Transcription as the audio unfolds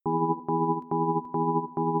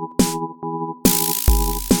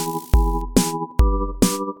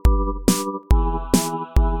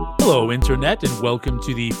Hello, Internet, and welcome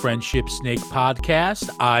to the Friendship Snake Podcast.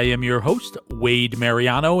 I am your host, Wade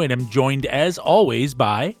Mariano, and am joined, as always,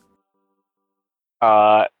 by...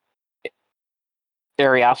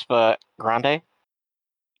 Ariaspa Grande.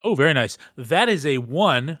 Oh, very nice. That is a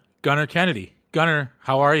one, Gunnar Kennedy. Gunnar,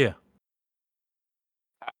 how are you?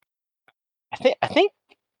 I think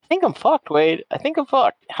I'm fucked, Wade. I think I'm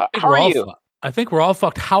fucked. How are you? I think we're all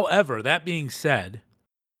fucked. However, that being said,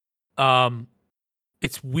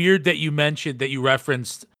 it's weird that you mentioned that you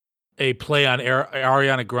referenced a play on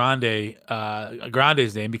Ariana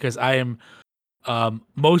Grande's name, because I am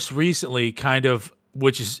most recently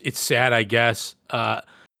it's sad, I guess,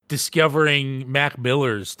 discovering Mac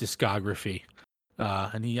Miller's discography.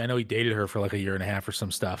 And I know he dated her for like a year and a half or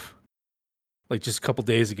some stuff. Like just a couple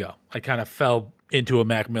days ago, I kind of fell into a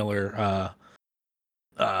Mac Miller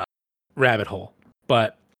rabbit hole,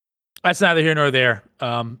 but that's neither here nor there.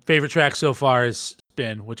 Favorite track so far is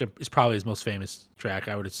Spin, which is probably his most famous track,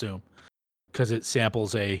 I would assume, because it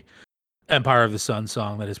samples a Empire of the Sun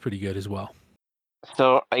song that is pretty good as well.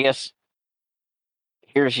 So I guess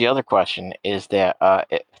here's the other question: is that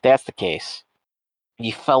if that's the case,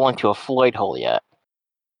 you fell into a Floyd hole yet?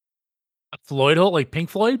 A Floyd hole, like Pink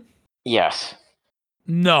Floyd? Yes.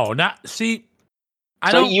 No, not see.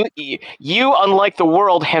 You, unlike the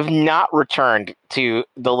world, have not returned to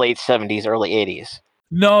the late 70s, early 80s.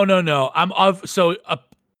 No.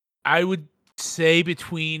 I would say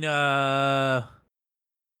between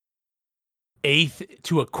eighth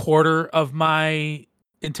to a quarter of my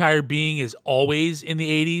entire being is always in the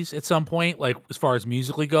 80s at some point, like as far as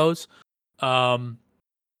musically goes. I'm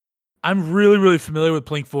really, really familiar with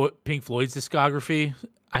Pink Floyd's discography.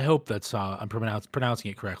 I hope that's I'm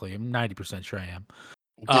pronouncing it correctly. I'm 90% sure I am.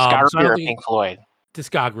 Discography or Pink Floyd?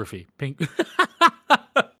 Discography. Pink.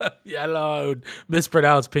 Yeah, I would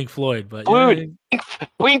mispronounce Pink Floyd, but Floyd. Yeah.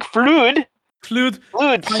 Pink Floyd. Floyd,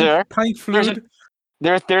 sir. Pink Floyd.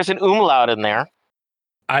 There's an umlaut in there.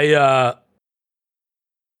 I'm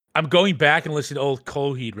going back and listening to old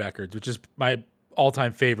Coheed records, which is my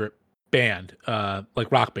all-time favorite band, like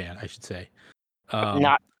rock band, I should say.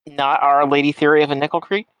 Not Our Lady Theory of a Nickel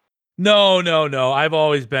Creek? No. I've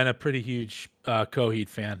always been a pretty huge Coheed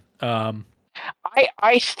fan.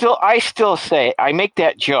 I still say, I make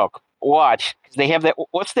that joke. Watch, they have that.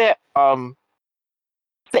 What's that? The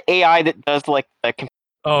AI that does like the computer.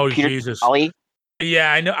 Oh Jesus! Ollie?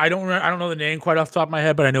 Yeah, I know. I don't know the name quite off the top of my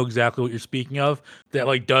head, but I know exactly what you're speaking of. That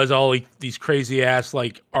like does all like these crazy ass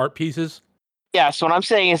like art pieces. Yeah. So what I'm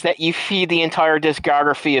saying is that you feed the entire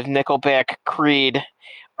discography of Nickelback, Creed,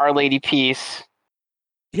 Our Lady Peace.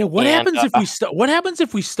 Yeah. What happens if we start? What happens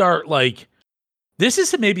if we start like? This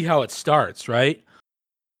is maybe how it starts, right?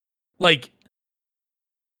 Like,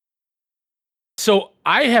 so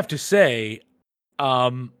I have to say,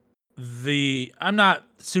 I'm not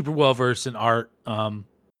super well versed in art. I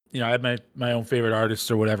have my own favorite artists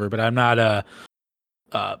or whatever, but I'm not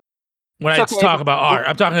when I talk about art,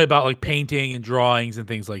 I'm talking about like painting and drawings and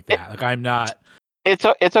things like that. Like I'm not. It's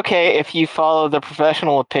okay if you follow the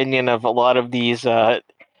professional opinion of a lot of these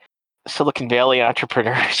Silicon Valley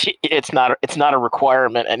entrepreneurs. It's not a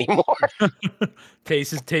requirement anymore.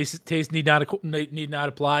 Taste need not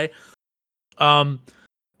apply.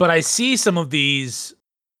 But I see some of these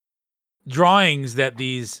drawings that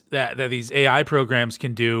these AI programs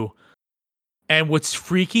can do, and what's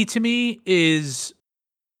freaky to me is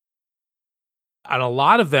on a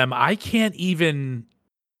lot of them I can't even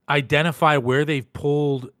identify where they've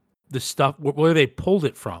pulled the stuff, where they pulled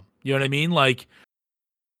it from. You know what I mean? Like,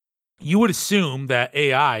 you would assume that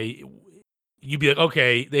AI, you'd be like,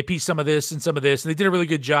 okay, they pieced some of this and some of this, and they did a really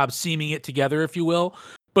good job seaming it together, if you will.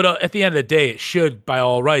 But at the end of the day, it should, by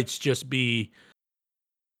all rights, just be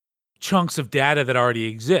chunks of data that already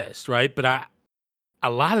exist, right? But a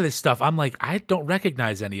lot of this stuff, I'm like, I don't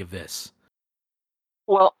recognize any of this.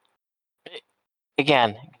 Well,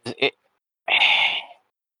 again, it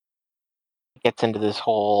gets into this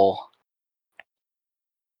whole...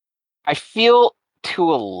 I feel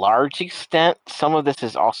to a large extent, some of this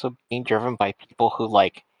is also being driven by people who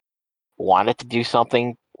like wanted to do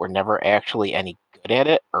something, were never actually any good at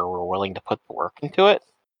it, or were willing to put the work into it.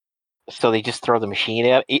 So they just throw the machine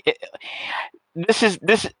at it.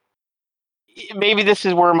 Maybe this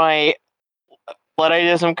is where my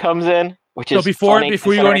Ludditism comes in, which is before you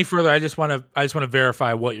go any further, I just want to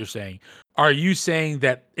verify what you're saying. Are you saying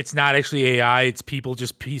that it's not actually AI, it's people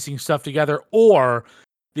just piecing stuff together, or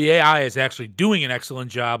the AI is actually doing an excellent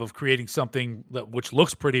job of creating something which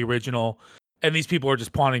looks pretty original, and these people are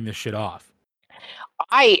just pawning this shit off?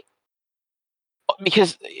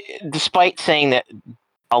 Because despite saying that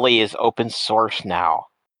DALL-E is open source now,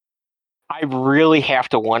 I really have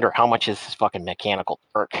to wonder how much is this fucking Mechanical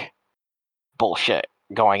Turk bullshit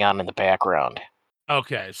going on in the background.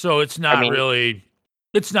 Okay, so it's I not mean, really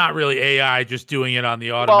AI just doing it on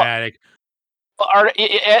the well, automatic.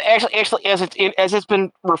 actually, as it's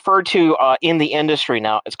been referred to in the industry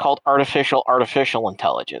now, it's called artificial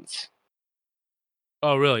intelligence.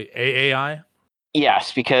 Oh, really? AAI?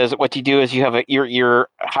 Yes, because what you do is you have you're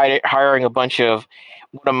hiring a bunch of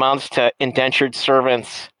what amounts to indentured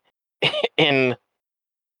servants in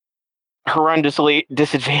horrendously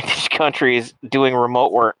disadvantaged countries doing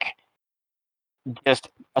remote work, just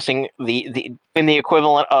pressing the in the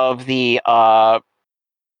equivalent of the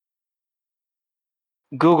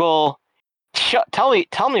Google.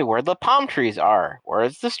 Tell me where the palm trees are. Where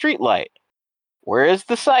is the street light? Where is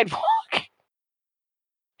the sidewalk?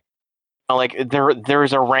 Like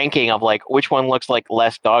there's a ranking of like which one looks like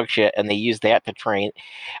less dog shit, and they use that to train.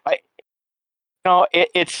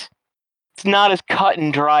 It's not as cut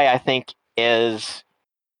and dry, I think, as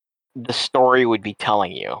the story would be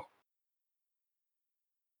telling you.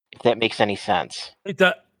 If that makes any sense. It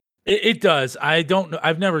does. It does. I don't know.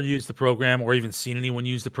 I've never used the program or even seen anyone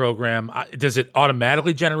use the program. Does it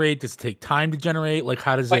automatically generate? Does it take time to generate? Like,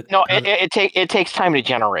 how does But it? no, it takes time to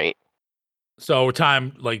generate. So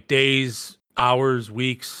time, like days, hours,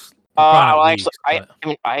 weeks. Probably not Well, actually, weeks, but I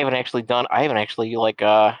mean, I haven't actually like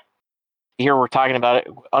here we're talking about it.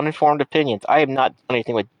 Uninformed opinions. I have not done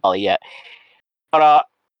anything with Dolly yet, but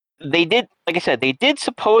they did, like I said, they did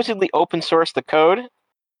supposedly open source the code.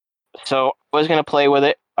 So I was going to play with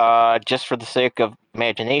it just for the sake of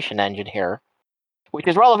imagination engine here, which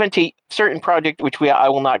is relevant to certain project, which I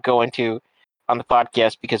will not go into on the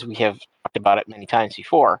podcast because we have talked about it many times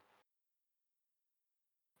before.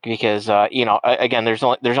 Because again, there's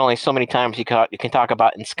only so many times you can talk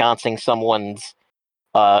about ensconcing someone's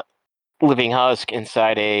living husk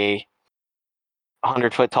inside a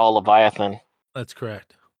 100-foot tall leviathan. that's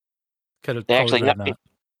correct. Color Actually, no, dreadnought.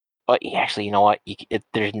 but actually, you know what?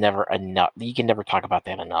 There's never enough. You can never talk about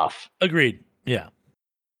that enough. Agreed. Yeah.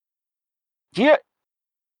 Do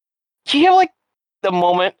you have like the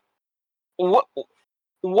moment? What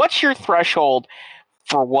what's your threshold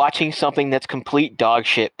for watching something that's complete dog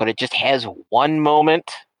shit, but it just has one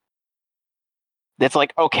moment that's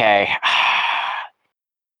like, okay.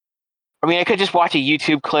 I mean, I could just watch a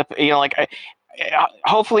YouTube clip,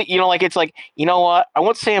 hopefully, like it's like, you know what? I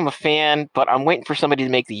won't say I'm a fan, but I'm waiting for somebody to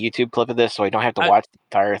make the YouTube clip of this so I don't have to I, watch the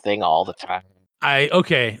entire thing all the time.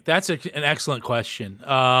 okay. That's an excellent question.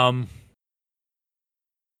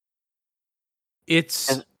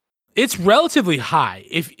 It's As- it's relatively high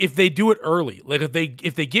if they do it early. Like if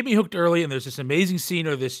they get me hooked early and there's this amazing scene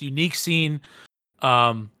or this unique scene.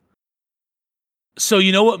 Um, so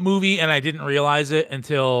you know what movie, and I didn't realize it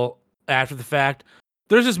until after the fact.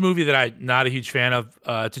 There's this movie that I'm not a huge fan of.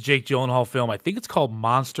 It's a Jake Gyllenhaal film. I think it's called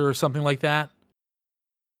Monster or something like that.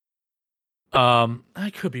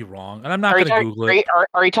 I could be wrong, and I'm not Are you gonna talking? Google it.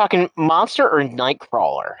 Are you talking Monster or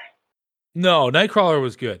Nightcrawler? No, Nightcrawler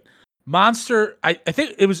was good. Monster, I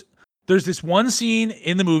think it was. There's this one scene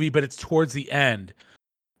in the movie, but it's towards the end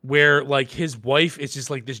where like his wife is just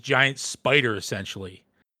like this giant spider essentially.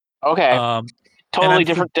 Okay, Um, and totally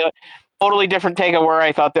different. Totally different take of where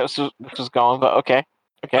I thought this was going, but okay,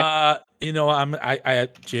 okay. I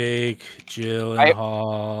Jake I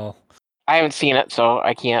Gyllenhaal. I haven't seen it, so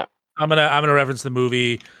I can't. I'm gonna reference the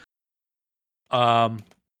movie. Um,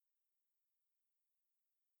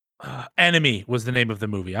 Enemy was the name of the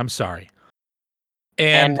movie. I'm sorry,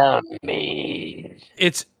 and Enemy.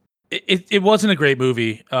 it wasn't a great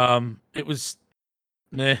movie. It was,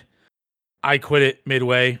 meh. I quit it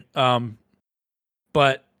midway.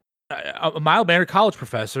 But a mild-mannered college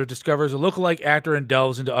professor discovers a lookalike actor and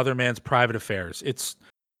delves into other man's private affairs. It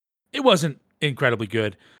wasn't incredibly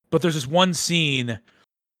good, but there's this one scene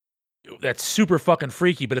that's super fucking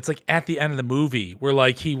freaky, but it's like at the end of the movie where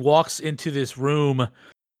like he walks into this room,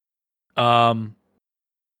 um,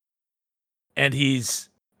 and is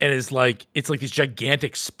like it's like this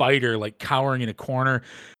gigantic spider like cowering in a corner.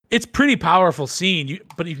 It's pretty powerful scene,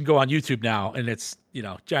 but you can go on YouTube now and it's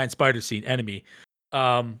giant spider scene enemy,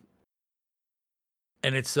 um,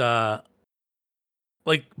 and it's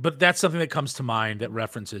like, but that's something that comes to mind that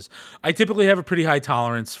references. I typically have a pretty high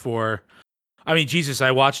tolerance for. I mean, Jesus,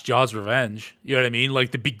 I watched Jaws Revenge. You know what I mean?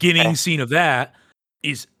 Like the beginning scene of that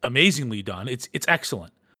is amazingly done. It's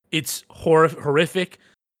excellent. It's horrific,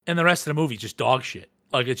 and the rest of the movie just dog shit.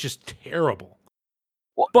 Like it's just terrible.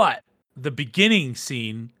 Well, But the beginning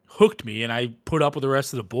scene hooked me, and I put up with the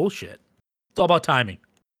rest of the bullshit. It's all about timing.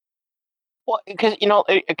 because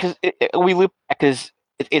we loop back because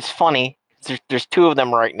it's funny. There's two of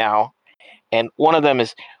them right now, and one of them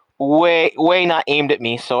is way not aimed at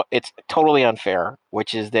me, so it's totally unfair.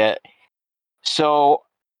 Which is that so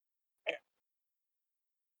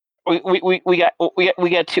we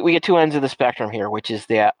got two ends of the spectrum here, which is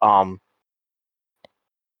that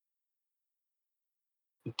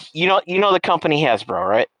you know the company Hasbro,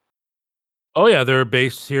 right? Oh yeah, they're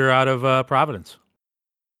based here out of Providence.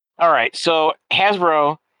 All right, so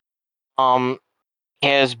Hasbro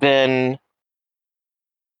has been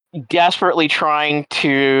desperately trying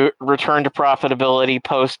to return to profitability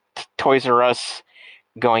post Toys R Us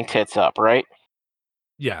going tits up, right?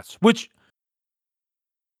 Yes, which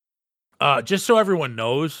just so everyone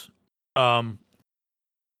knows,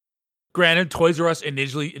 granted, Toys R Us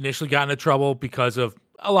initially got into trouble because of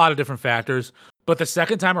a lot of different factors. But the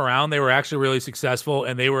second time around, they were actually really successful,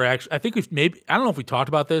 and they were actually. I think we've maybe. I don't know if we talked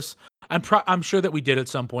about this. I'm sure that we did at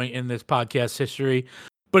some point in this podcast history,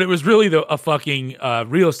 but it was really a fucking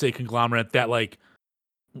real estate conglomerate that like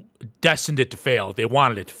destined it to fail. They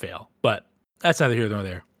wanted it to fail, but that's neither here nor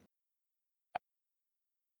there.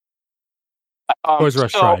 Toys R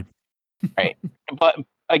Us tried. Right, but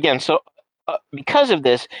again, so because of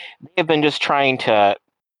this, they have been just trying to.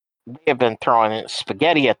 They have been throwing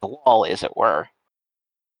spaghetti at the wall, as it were,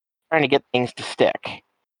 trying to get things to stick.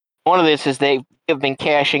 One of this is they have been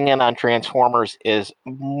cashing in on Transformers as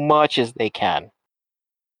much as they can.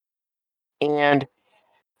 And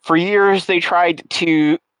for years, they tried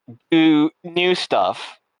to do new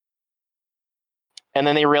stuff. And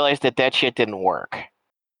then they realized that shit didn't work.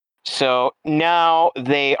 So now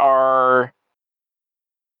they are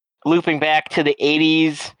looping back to the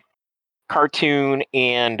 80s cartoon.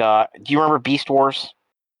 And do you remember Beast Wars?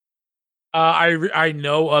 I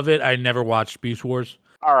know of it. I never watched Beast Wars.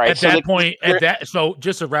 All right. So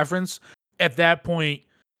just a reference, at that point,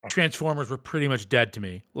 Transformers were pretty much dead to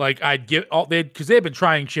me. Like I'd get all because they had been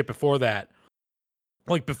trying shit before that.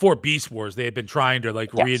 Like before Beast Wars, they had been trying to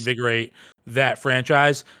like reinvigorate that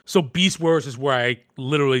franchise. So Beast Wars is where I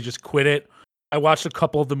literally just quit it. I watched a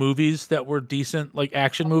couple of the movies that were decent, like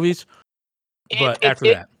action movies. But after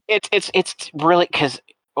that, it's really because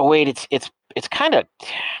it's kind of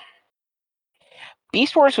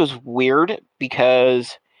Beast Wars was weird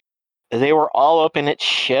because they were all up in its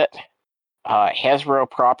shit. Hasbro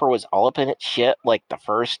proper was all up in its shit like the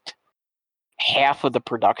first half of the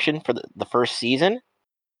production for the first season,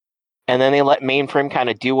 and then they let Mainframe kind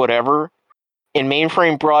of do whatever. And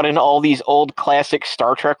Mainframe brought in all these old classic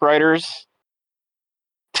Star Trek writers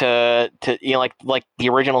to like the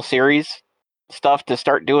original series stuff to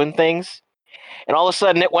start doing things. And all of a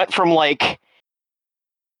sudden it went from like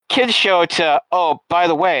kids show to, oh, by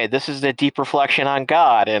the way, this is a deep reflection on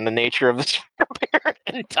God and the nature of this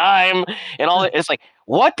and time and all that. It's like,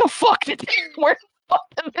 what the fuck where the fuck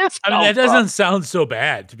did this come that doesn't sound so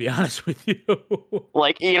bad, to be honest with you.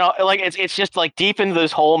 Like, like it's just like deep into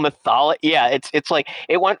this whole mythology. Yeah, it's like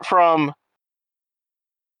it went from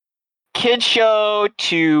kid show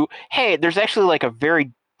to, hey, there's actually like a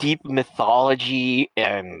very deep mythology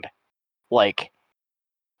and like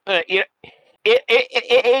it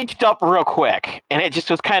aged up real quick, and it just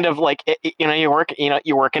was kind of like you're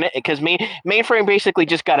working it because Mainframe basically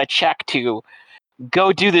just got a check to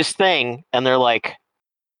go do this thing, and they're like,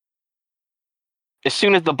 as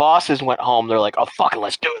soon as the bosses went home, they're like, oh fuck it,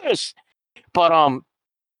 let's do this. But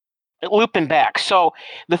looping back, so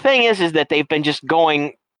the thing is that they've been just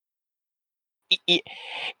going.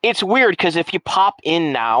 It's weird because if you pop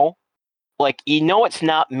in now, like it's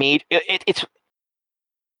not made. It's.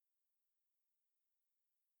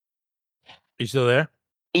 You still there?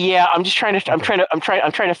 Yeah, I'm just trying to. Okay. I'm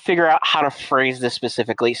trying to figure out how to phrase this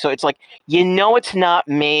specifically. So it's like it's not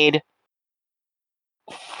made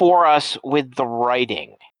for us with the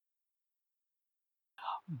writing,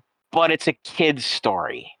 but it's a kid's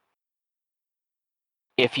story.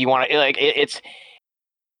 If you want to, like,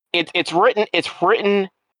 it's written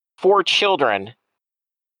for children.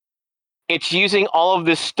 It's using all of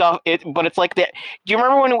this stuff. But it's like that. Do you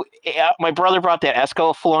remember when my brother brought that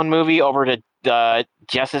Escalaflowne movie over to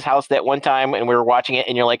Jess's house that one time, and we were watching it,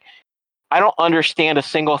 and you're like, I don't understand a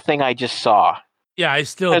single thing I just saw. Yeah, I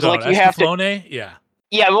still don't. Like, you have to, yeah.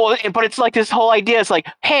 Yeah, well, but it's like this whole idea. It's like,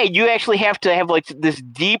 hey, you actually have to have like this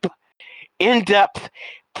deep, in-depth,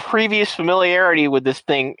 previous familiarity with this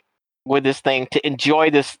thing to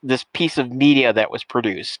enjoy this piece of media that was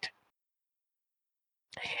produced.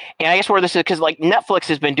 And I guess where this is because like Netflix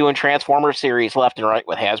has been doing Transformers series left and right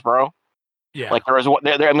with Hasbro. Yeah, like there was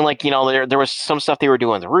I mean, like there was some stuff they were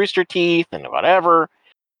doing, the Rooster Teeth and whatever,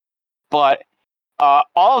 but all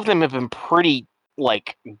of them have been pretty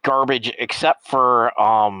like garbage except for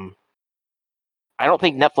I don't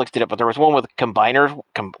think Netflix did it, but there was one with combiners.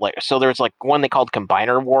 So there's like one they called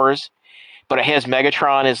Combiner Wars, but it has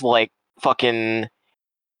Megatron as like fucking.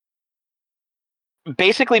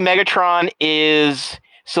 Basically, Megatron is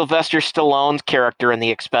Sylvester Stallone's character in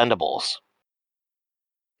The Expendables.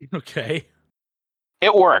 Okay.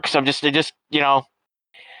 It works. It just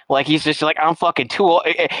like he's just like I'm fucking too old.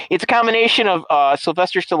 It's a combination of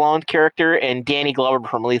Sylvester Stallone's character and Danny Glover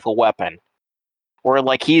from Lethal Weapon, where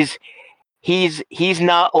like he's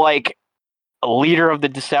not like a leader of the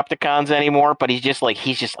Decepticons anymore, but he's just like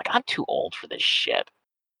I'm too old for this shit.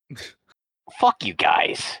 Fuck you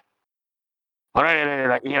guys. But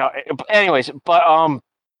anyways,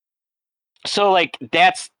 so like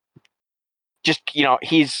that's just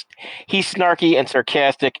he's snarky and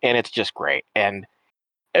sarcastic, and it's just great. And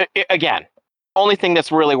again, only thing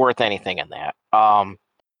that's really worth anything in that.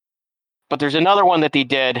 But there's another one that they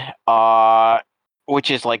did, which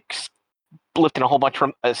is like lifting a whole bunch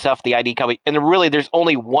from stuff the ID company, and really there's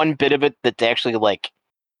only one bit of it that's actually like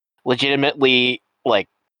legitimately like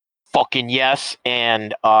fucking yes,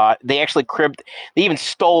 and they actually they even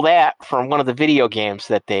stole that from one of the video games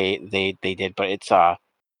that they did, but it's so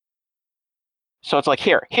it's like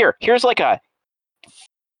here's like a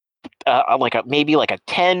maybe like a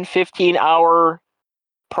 10-15 hour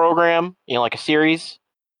program, like a series.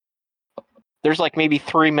 There's like maybe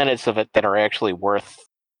 3 minutes of it that are actually worth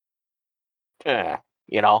Fair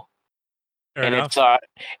and enough.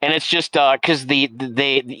 it's just because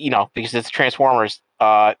because it's Transformers,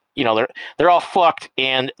 they're all fucked,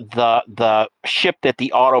 and the ship that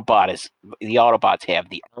the Autobots have,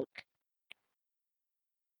 the Ark,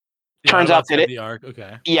 turns out that the Ark.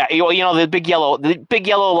 Okay. yeah, the big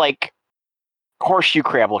yellow like horseshoe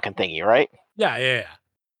crab looking thingy, right? Yeah.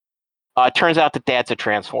 It turns out that that's a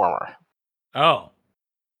Transformer. Oh.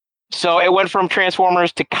 So it went from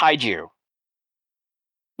Transformers to Kaiju.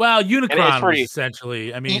 Well, Unicron was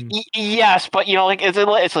essentially. I mean, yes, but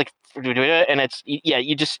it's like, and it's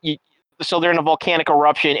so they're in a volcanic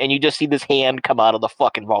eruption, and you just see this hand come out of the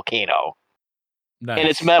fucking volcano, nice. And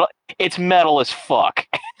it's metal. It's metal as fuck.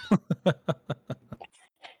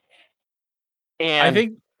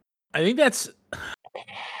 And I think that's.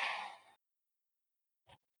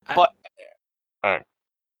 But I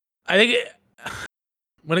think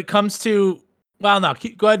when it comes to. Well, no,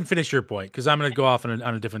 go ahead and finish your point, because I'm going to go off on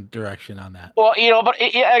a different direction on that. Well, but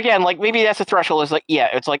again, like maybe that's the threshold. Is like,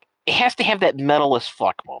 it's like it has to have that metal as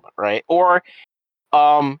fuck moment, right? Or,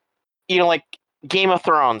 like Game of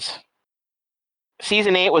Thrones.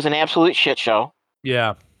 Season 8 was an absolute shit show.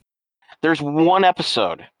 Yeah. There's one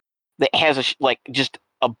episode that has just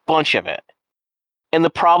a bunch of it, and the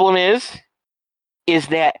problem is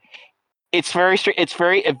that it's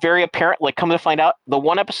very apparent. Like, come to find out, the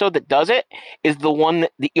one episode that does it is the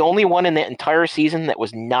only one in that entire season that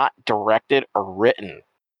was not directed or written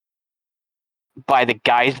by the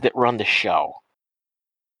guys that run the show.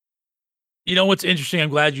 You know what's interesting? I'm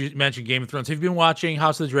glad you mentioned Game of Thrones. Have you been watching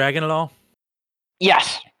House of the Dragon at all?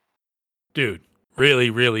 Yes. Dude, really,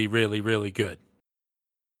 really, really, really good.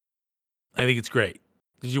 I think it's great.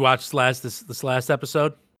 Did you watch this last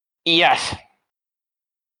episode? Yes.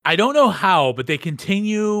 I don't know how, but they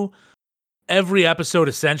continue every episode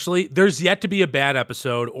essentially. There's yet to be a bad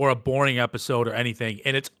episode or a boring episode or anything,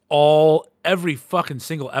 and it's every fucking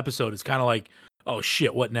single episode is kind of like, oh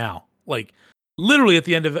shit, what now? Like literally at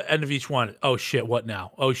the end of each one, oh shit, what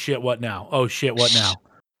now? Oh shit, what now? Oh shit, what now?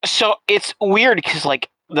 So it's weird because like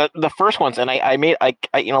the first ones, and I made like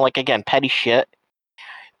again petty shit.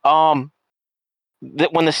 That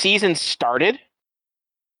when the season started,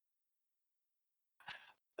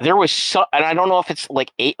 there was and I don't know if it's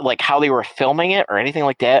like how they were filming it or anything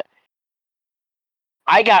like that.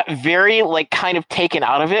 I got very kind of taken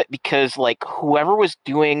out of it because whoever was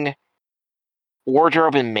doing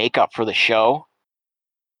wardrobe and makeup for the show,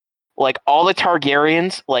 all the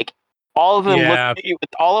Targaryens, all of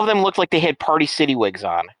them looked like they had Party City wigs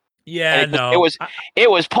on. Yeah, it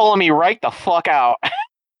was pulling me right the fuck out.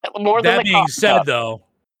 More than that being said, though,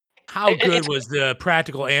 how good was the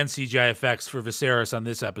practical and CGI effects for Viserys on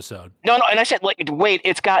this episode? No, and I said wait,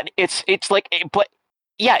 but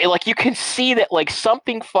yeah, you can see that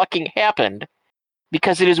something fucking happened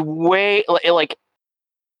because it is way it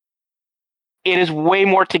is way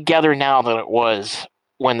more together now than it was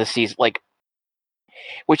when the season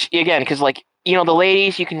which again, because the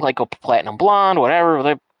ladies, you can go platinum blonde,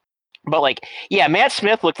 whatever, but Matt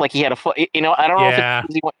Smith looked like he had a foot. I don't know if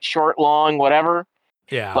he went short, long, whatever.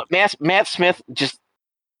 Yeah. But Matt Smith just.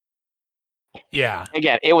 Yeah.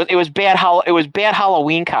 Again, it was bad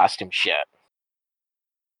Halloween costume shit.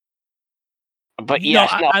 but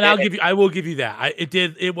yes, no, I will give you that.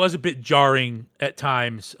 It was a bit jarring at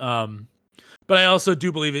times. But I also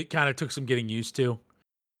do believe it kind of took some getting used to.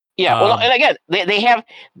 Yeah, well, and again,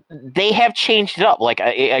 they have changed it up. Like,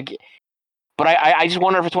 but I just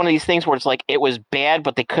wonder if it's one of these things where it's like it was bad,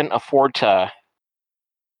 but they couldn't afford to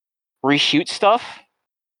reshoot stuff.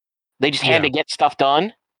 They just had to get stuff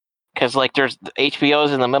done because like there's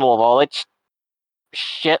HBO's in the middle of all that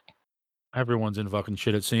shit. Everyone's in fucking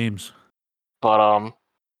shit, it seems. But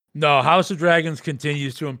no, House of Dragons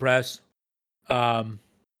continues to impress. And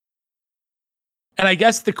I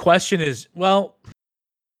guess the question is, well,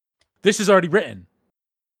 this is already written.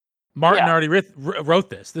 Martin already wrote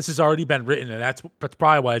this. This has already been written, and that's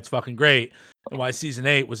probably why it's fucking great, and why season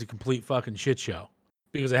 8 was a complete fucking shit show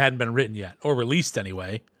because it hadn't been written yet or released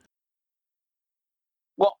anyway.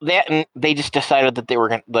 Well, that and they just decided that they were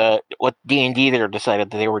gonna D&D there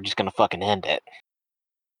decided that they were just gonna fucking end it,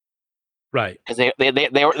 right? Because they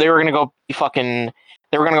were gonna go fucking.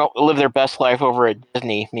 They were gonna go live their best life over at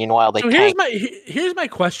Disney. Meanwhile, they. So here's my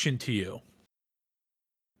question to you.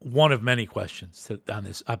 One of many questions on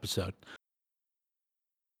this episode.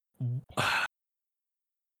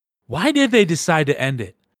 Why did they decide to end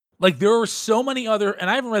it? Like, there are so many other, and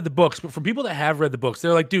I haven't read the books, but from people that have read the books,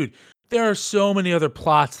 they're like, dude, there are so many other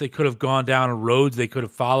plots they could have gone down and roads they could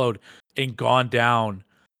have followed and gone down.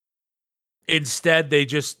 Instead, they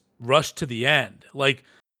just rushed to the end. Like,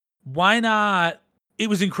 why not? It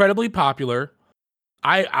was incredibly popular.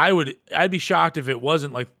 I'd be shocked if it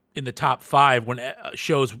wasn't like in the top 5 when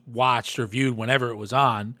shows watched or viewed whenever it was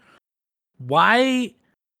on. Why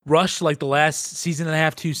rush like the last season and a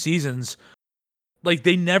half, 2 seasons? Like,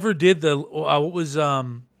 they never did the what was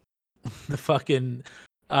the fucking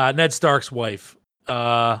Ned Stark's wife,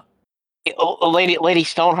 Lady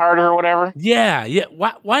Stoneheart or whatever. Yeah.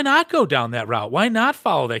 Why not go down that route? Why not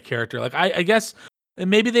follow that character? Like, I guess. And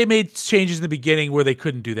maybe they made changes in the beginning where they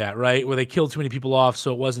couldn't do that, right? Where they killed too many people off,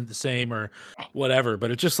 so it wasn't the same or whatever.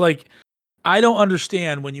 But it's just like, I don't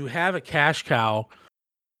understand when you have a cash cow,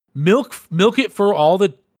 milk it for all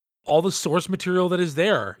the source material that is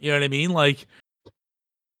there. You know what I mean? Like,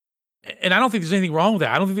 and I don't think there's anything wrong with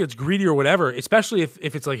that. I don't think it's greedy or whatever, especially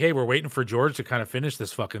if it's like, hey, we're waiting for George to kind of finish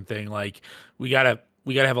this fucking thing. Like, we gotta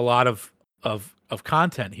have a lot of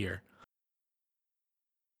content here.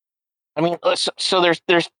 I mean, so there's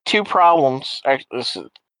 2 problems. There's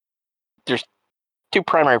 2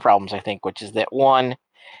 primary problems, I think, which is that one,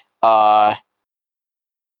 the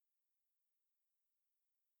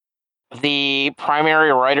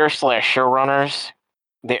primary writer / showrunners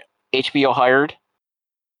that HBO hired,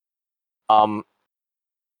 you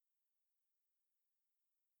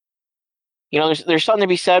know, there's something to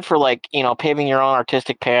be said for like, you know, paving your own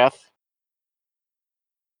artistic path.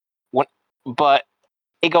 But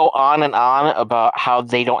they go on and on about how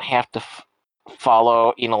they don't have to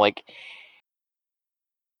follow, you know, like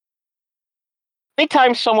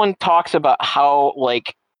anytime someone talks about how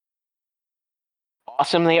like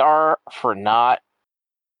awesome they are for not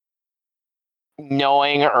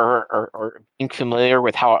knowing or being familiar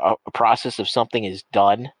with how a process of something is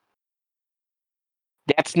done,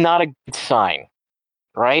 that's not a good sign,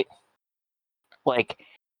 right? Like,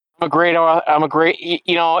 I'm a great,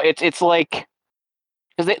 you know, it's like,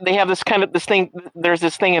 because they have this thing. There's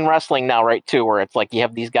this thing in wrestling now, right? Too, where it's like you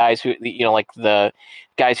have these guys who, you know, like the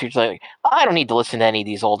guys who's like, I don't need to listen to any of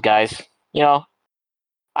these old guys. You know,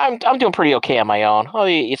 I'm doing pretty okay on my own. Oh,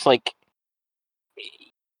 it's like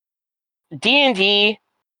D&D.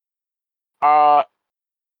 I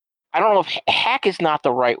don't know if hack is not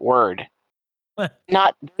the right word.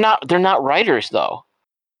 They're not writers though.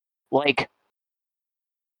 Like,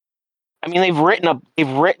 I mean, they've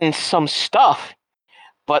written some stuff,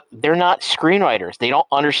 but they're not screenwriters. They don't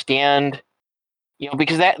understand, you know,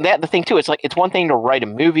 because that the thing too. It's like, it's one thing to write a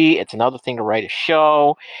movie, it's another thing to write a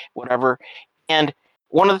show, whatever. And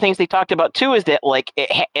one of the things they talked about too is that like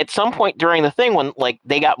at some point during the thing when like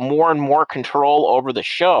they got more and more control over the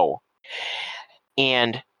show,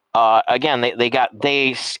 and again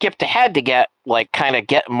they skipped ahead to get like kind of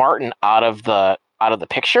get Martin out of the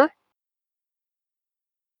picture.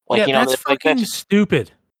 Like, yeah, you know, that's fucking that's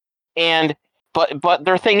stupid. And but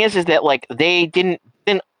their thing is that like they didn't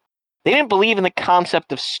believe in the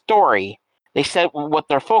concept of story. They said what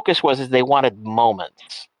their focus was is they wanted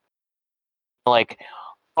moments. Like,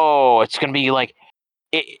 oh, it's gonna be like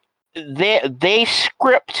they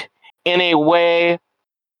script in a way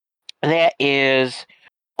that is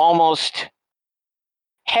almost,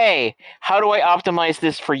 hey, how do I optimize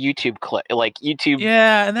this for YouTube like YouTube?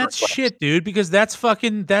 Yeah, and that's shit, dude, because that's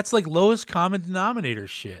like lowest common denominator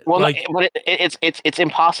shit. Well, like, but it's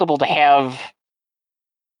impossible to have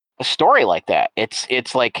a story like that.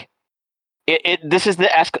 It's like this is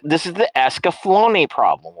the Escaflowne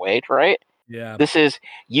problem, Wade, right? Yeah. This is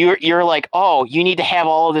you're like, oh, you need to have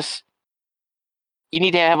all of this. You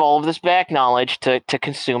need to have all of this back knowledge to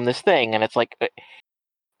consume this thing, and it's like,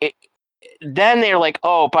 then they're like,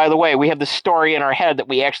 oh, by the way, we have this story in our head that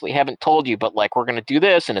we actually haven't told you, but like we're gonna do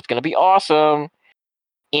this, and it's gonna be awesome,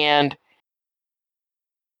 and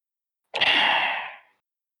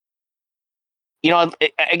you know,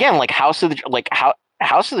 again, like House of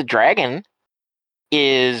the Dragon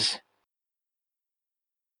is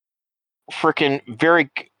freaking very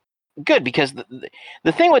good because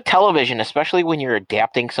the thing with television, especially when you're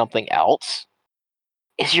adapting something else,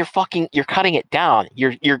 is you're cutting it down.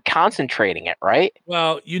 You're concentrating it, right?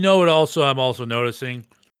 Well, you know what? Also, I'm also noticing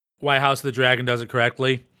why House of the Dragon does it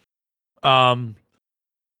correctly.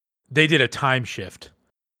 They did a time shift,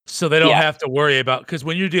 so they don't Yeah, have to worry about, because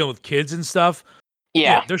when you're dealing with kids and stuff,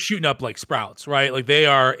 yeah. they're shooting up like sprouts, right? Like they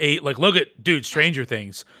are eight. Like look at Stranger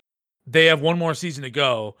Things. They have one more season to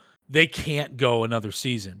go. They can't go another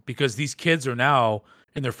season because these kids are now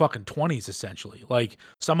in their fucking 20s essentially. Like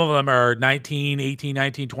some of them are 19, 18,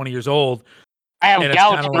 19, 20 years old. I have And it's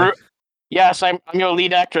gout. kind of like, Yes, I'm your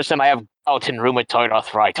lead actress, and I have gout and rheumatoid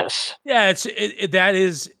arthritis. yeah,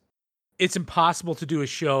 it's impossible to do a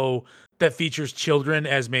show that features children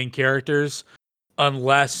as main characters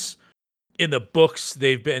unless in the books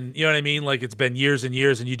they've been, you know what I mean? Like it's been years and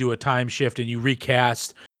years and you do a time shift and you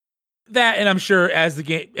recast that. And I'm sure as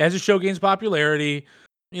the show gains popularity,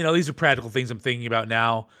 these are practical things I'm thinking about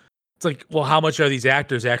now. It's like, well, how much are these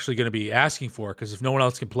actors actually going to be asking for? Because if no one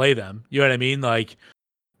else can play them, you know what I mean? Like,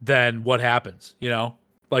 then what happens?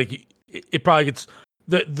 Like it probably gets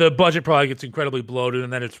the budget probably gets incredibly bloated,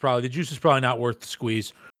 and then it's probably the juice is probably not worth the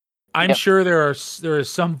squeeze. I'm sure there is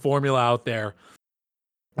some formula out there,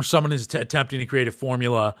 or someone is attempting to create a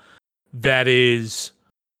formula that is,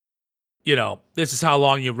 this is how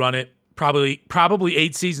long you run it. Probably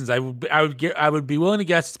 8 seasons. I would be willing to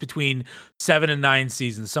guess it's between 7 and 9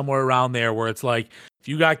 seasons, somewhere around there, where it's like if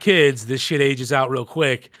you got kids, this shit ages out real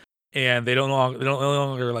quick, and they don't no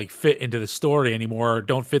longer like fit into the story anymore, or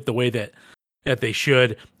don't fit the way that they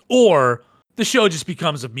should, or the show just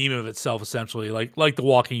becomes a meme of itself essentially, like The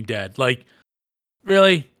Walking Dead. Like,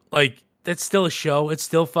 really? Like, that's still a show. It's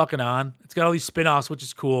still fucking on. It's got all these spin-offs, which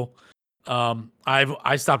is cool.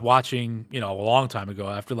 I stopped watching, a long time ago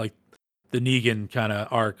after like the Negan kind of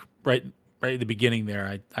arc, right at the beginning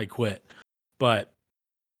there. I quit. But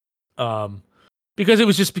because it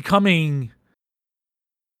was just becoming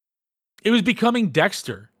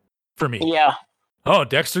Dexter for me. Yeah. Oh,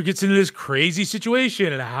 Dexter gets into this crazy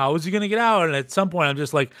situation, and how is he going to get out? And at some point, I'm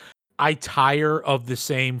just like, I tire of the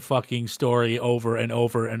same fucking story over and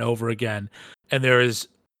over and over again. And there is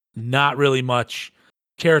not really much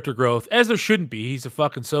character growth, as there shouldn't be. He's a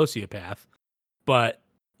fucking sociopath. But,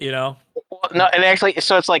 Well, no, and actually,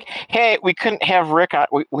 so it's like, hey, we couldn't have Rick on.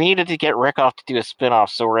 We needed to get Rick off to do a spinoff,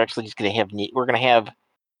 so we're actually just going to have Neo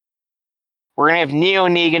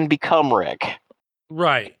Negan become Rick.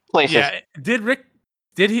 Right. Places. Yeah. Did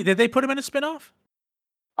they put him in a spinoff?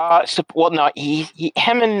 Well, no,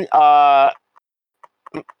 him and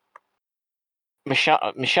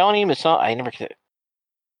Michonne, I never.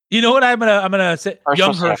 You know what I'm gonna say? Herschel,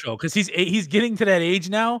 Young Herschel, because he's getting to that age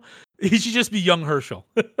now. He should just be Young Herschel.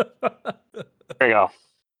 There you go.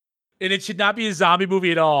 And it should not be a zombie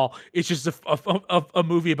movie at all. It's just a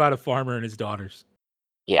movie about a farmer and his daughters.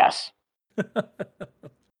 Yes.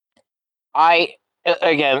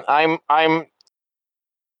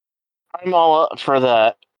 I'm all up for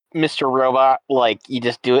the Mr. Robot. Like you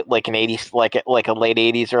just do it like an '80s, like a late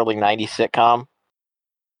 '80s, early '90s sitcom.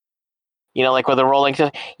 Like with the rolling,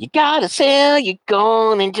 you gotta sell your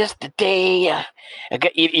gun in just a day.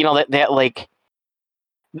 That like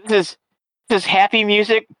this is happy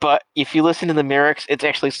music, but if you listen to the lyrics, it's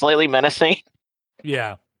actually slightly menacing.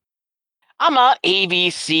 Yeah. I'm on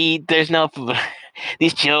ABC. There's no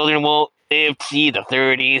these children won't live to see the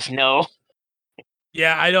 30s. No.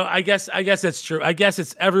 Yeah, I don't. I guess that's true. I guess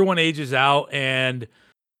it's everyone ages out, and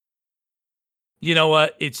you know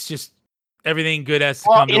what? It's just everything good has to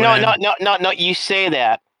come to an end. No. You say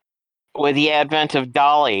that with the advent of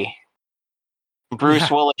Dolly, Bruce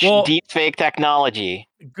Willis deep fake technology.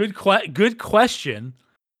 Good question.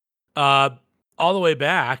 All the way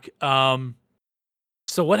back.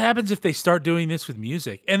 So what happens if they start doing this with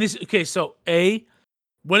music? And this, okay, so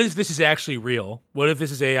what if this is actually real? What if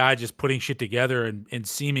this is AI just putting shit together and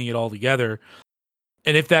seaming it all together?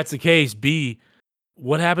 And if that's the case, B,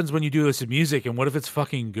 what happens when you do this with music, and what if it's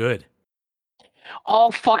fucking good?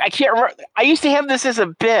 Oh fuck! I can't remember. I used to have this as a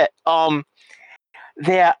bit.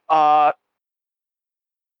 that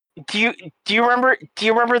do you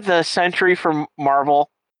remember the Sentry from Marvel?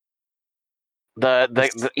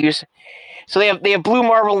 So they have Blue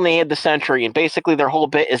Marvel and they had the Sentry, and basically their whole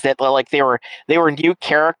bit is that like they were new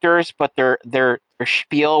characters, but their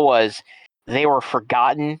spiel was they were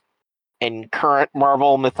forgotten in current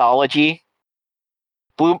Marvel mythology.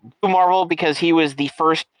 Blue Marvel because he was the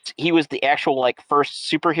actual like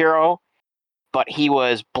first superhero, but he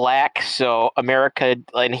was black, so America,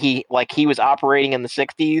 and he was operating in the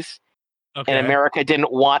 60s, and Okay. America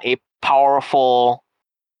didn't want a powerful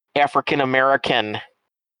African American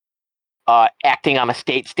acting on a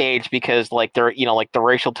state stage because like the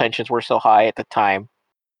racial tensions were so high at the time.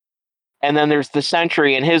 And then there's the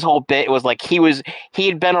Sentry, and his whole bit was like he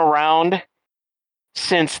had been around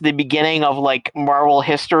since the beginning of like Marvel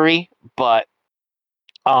history, but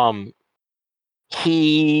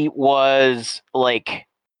he was like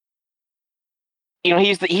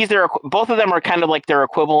he's their both of them are kind of like their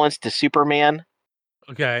equivalents to Superman.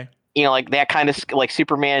 Okay. Like that kind of like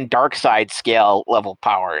Superman Darkseid scale level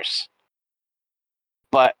powers.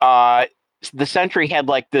 But the Sentry had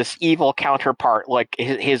like this evil counterpart, like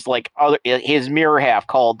his mirror half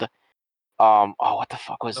called what the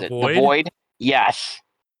fuck was The it? The Void? Void. Yes.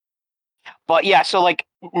 But yeah, so like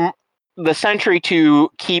the Sentry, to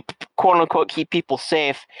keep quote unquote keep people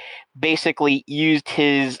safe, basically used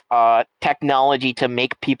his technology to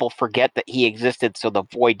make people forget that he existed, so the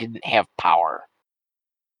Void didn't have power.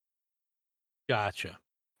 Gotcha.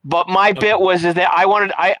 But my bit was is that I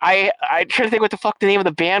trying to think what the fuck the name of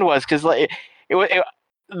the band was, because like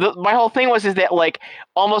my whole thing was is that like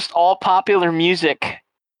almost all popular music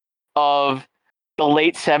of the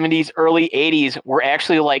late 70s, early 80s were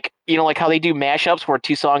actually like like how they do mashups where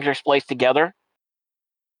two songs are spliced together.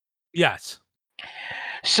 Yes.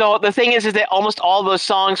 So the thing is that almost all those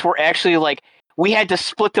songs were actually like we had to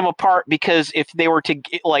split them apart because if they were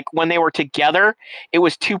when they were together, it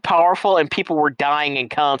was too powerful and people were dying in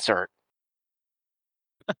concert.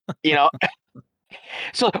 You know,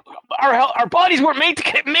 so our bodies weren't made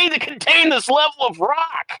to contain this level of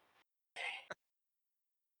rock.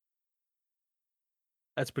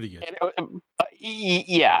 That's pretty good.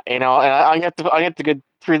 Yeah, and I have to go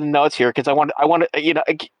through the notes here because I want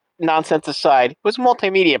nonsense aside, it was a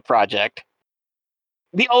multimedia project.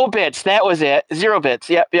 The obits, that was it. 0 bits.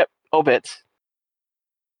 Yep, obits.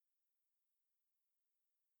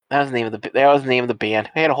 That was the name of the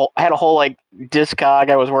band. I had a whole like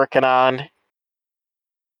discog I was working on,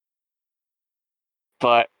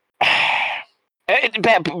 but back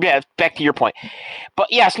to your point.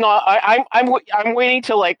 But yes, no, I'm waiting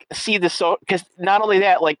to like see the because not only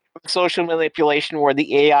that, like social manipulation where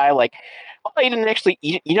the AI like, oh, you didn't actually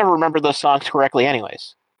you never remember those songs correctly,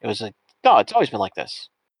 anyways. It was like, no, it's always been like this.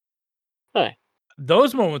 Huh.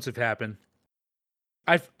 Those moments have happened.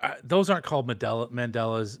 Those aren't called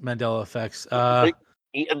Mandela effects.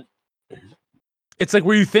 It's like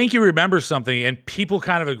where you think you remember something and people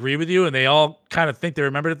kind of agree with you and they all kind of think they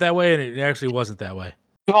remembered it that way and it actually wasn't that way.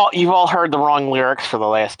 You've all heard the wrong lyrics for the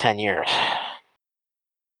last 10 years.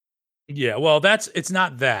 Yeah, well, it's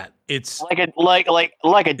not that. It's like a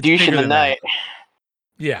douche in the night.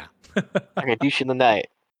 Yeah. Like a douche in the night.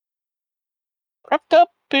 Wrapped up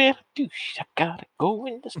in a douche, I gotta go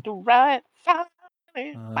in just the right fire.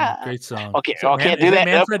 Great song. Okay, I can't do is that.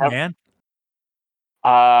 It Manfred Mann?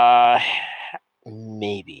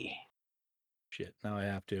 Maybe. Shit, now I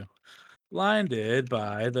have to. Blinded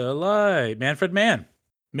by the light. Manfred Mann.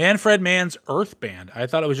 Manfred Mann's Earth Band. I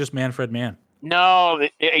thought it was just Manfred Mann. No,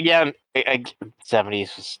 again,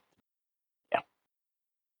 70s was.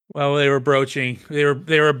 Well, they were broaching. They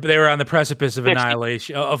were on the precipice of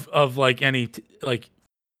annihilation of like any like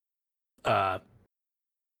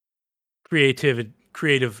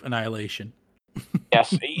creative annihilation.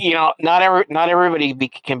 Yes, not everybody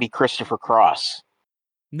can be Christopher Cross.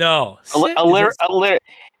 No,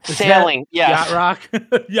 sailing. Yes,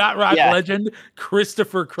 yacht rock yeah. legend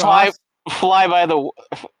Christopher Cross. Fly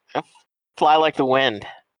like the wind.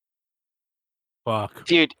 Fuck,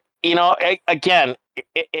 dude. Again.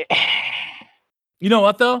 You know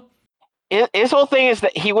what though? His whole thing is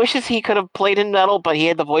that he wishes he could have played in metal, but he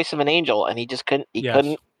had the voice of an angel, and he just couldn't. He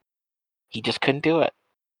just couldn't do it.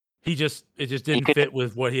 It just didn't fit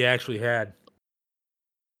with what he actually had.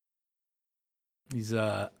 He was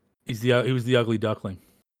the ugly duckling.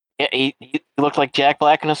 Yeah, he looked like Jack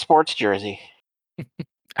Black in a sports jersey.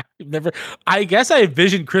 I guess I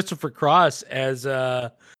envisioned Christopher Cross as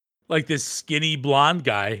like this skinny blonde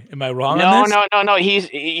guy. Am I wrong on this? No.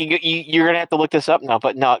 You're gonna have to look this up now.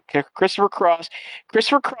 But no, Christopher Cross.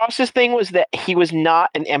 Christopher Cross's thing was that he was not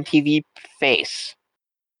an MTV face.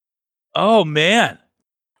 Oh man.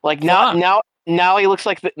 Like Fuck. now he looks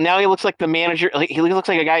like the manager. Like, he looks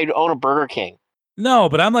like a guy who'd own a Burger King. No,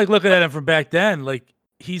 but I'm like looking at him from back then. Like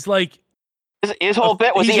he's like His whole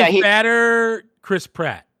bit was he's a he fatter Chris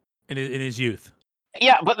Pratt in his youth.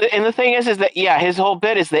 yeah, but and the thing is that his whole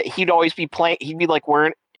bit is that he'd always be playing. He'd be like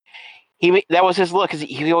wearing that was his look because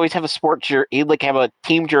he'd always have a sport jersey. He'd like have a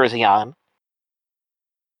team jersey on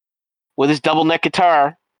with his double neck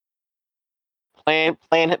guitar, playing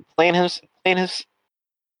his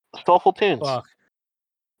soulful tunes. Fuck,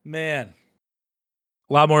 man.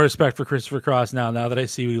 A lot more respect for Christopher Cross now that I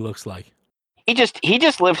see what he looks like. He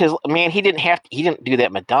just lived his man. He didn't do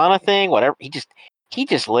that Madonna thing. Whatever. He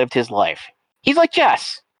just lived his life. He's like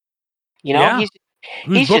Jess. You know. Yeah.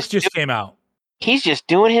 Whose book just doing, came out. He's just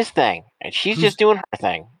doing his thing, and she's just doing her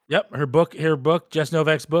thing. Yep, her book, Jess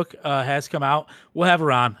Novak's book, has come out. We'll have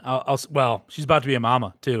her on. Well, she's about to be a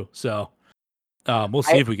mama too, so we'll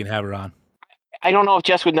see if we can have her on. I don't know if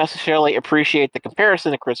Jess would necessarily appreciate the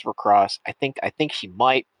comparison to Christopher Cross. I think she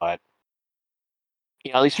might, but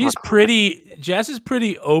you know, at least Jess is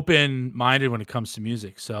pretty open-minded when it comes to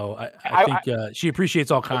music, so I think she appreciates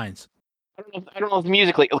all kinds. I don't know if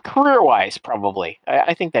musically, career-wise, probably.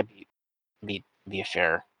 I think that'd be a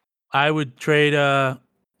fair. I would trade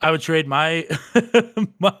my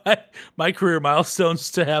my career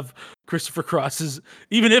milestones to have Christopher Cross's,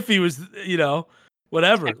 even if he was,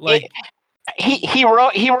 whatever. Like he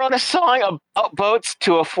wrote a song about boats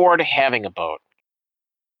to afford having a boat.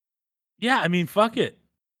 Yeah, I mean, fuck it.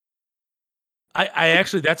 I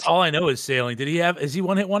actually, that's all I know is Sailing. Is he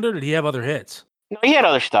one hit wonder? Or did he have other hits? No, he had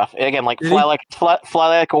other stuff. Again, like Fly Like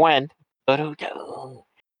a Wind.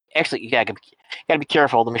 Actually, you gotta be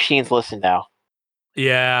careful. The machines listen now.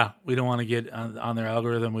 Yeah, we don't want to get on their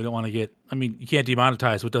algorithm. We don't want to get. I mean, you can't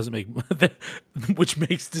demonetize what doesn't make,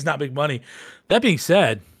 does not make money. That being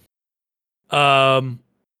said, I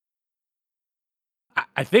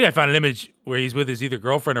think I found an image where he's with his either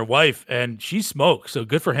girlfriend or wife, and she smokes. So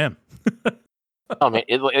good for him. I mean,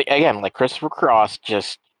 again, like Christopher Cross,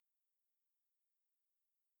 just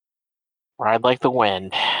ride like the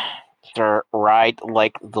wind, sir. Ride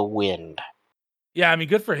like the wind. Yeah, I mean,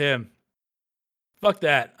 good for him. Fuck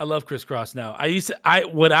that. I love Chris Cross now.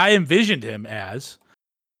 What I envisioned him as,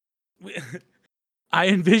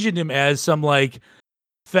 some like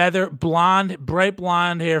bright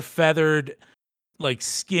blonde hair, feathered, like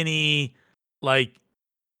skinny, like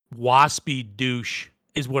waspy douche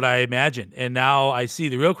is what I imagined. And now I see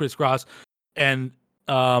the real Chris Cross, and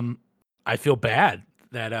I feel bad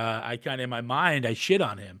that I kind of in my mind I shit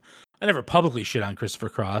on him. I never publicly shit on Christopher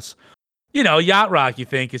Cross. Yacht Rock, you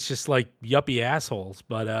think it's just like yuppie assholes,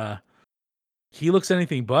 but he looks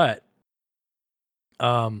anything but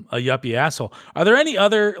a yuppie asshole. Are there any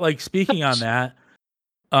other, like, speaking on that?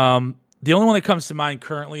 The only one that comes to mind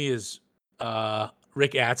currently is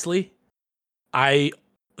Rick Astley. I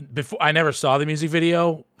never saw the music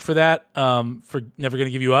video for that. For Never Gonna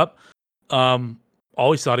Give You Up.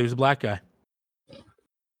 Always thought he was a black guy.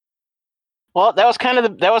 Well, that was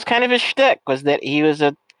kind of his shtick, was that he was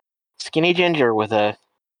a skinny ginger with a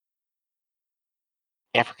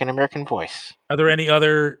African American voice. Are there any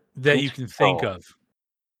other that you can think of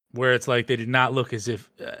where it's like they did not look as if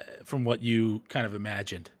from what you kind of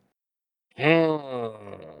imagined? It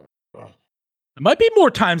might be more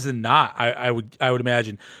times than not. I would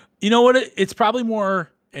imagine. You know what? It's probably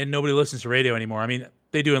more, and nobody listens to radio anymore. I mean,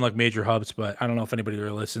 they do in like major hubs, but I don't know if anybody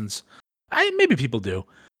really listens. Maybe people do.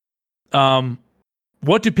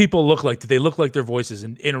 What do people look like? Do they look like their voices?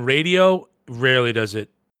 In radio, rarely does it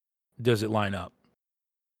line up.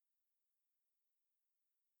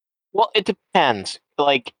 Well, it depends.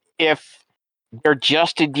 Like, if they're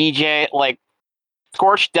just a DJ, like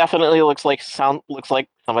Scorch definitely looks like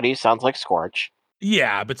somebody who sounds like Scorch.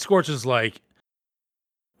 Yeah, but Scorch is like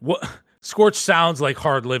what Scorch sounds like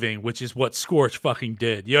Hard Living, which is what Scorch fucking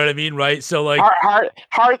did. You know what I mean, right? So like hard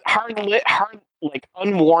like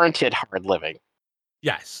unwarranted hard living.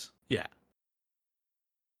 Yes. Yeah.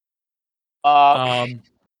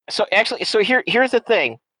 So here's the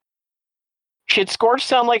thing. Should Scorch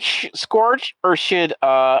sound like Scorch, or should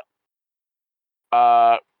I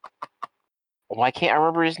can't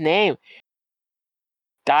remember his name.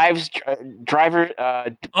 Driver.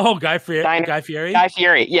 Guy Fieri. Guy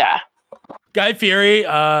Fieri. Yeah. Guy Fieri.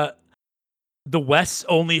 The West's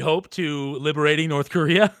only hope to liberating North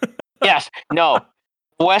Korea. Yes. No.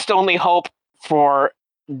 West's only hope for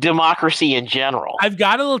democracy in general. I've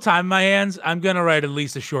got a little time in my hands. I'm gonna write at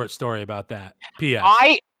least a short story about that. P.S.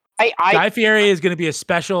 Guy Fieri is going to be a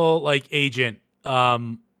special like agent,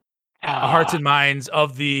 hearts and minds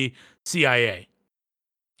of the CIA.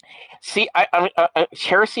 See,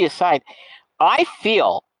 heresy aside, I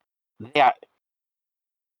feel that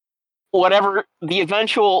whatever the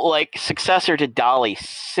eventual like successor to Dolly,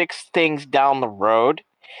 6 things down the road,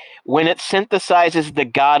 when it synthesizes the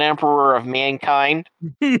God Emperor of mankind.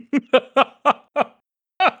 I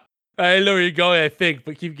know where you're going, I think,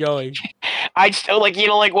 but keep going. I just like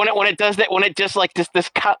like when it does that, when it just like this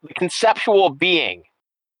conceptual being.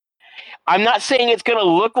 I'm not saying it's gonna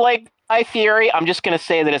look like Guy Fieri. I'm just gonna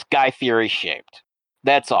say that it's Guy Fieri shaped.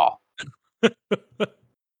 That's all.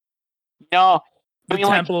 No, I The mean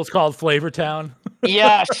like temple is called Flavor Town.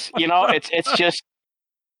 yes, it's just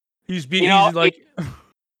He's like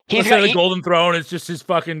he's instead got of the golden throne, it's just his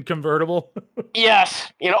fucking convertible.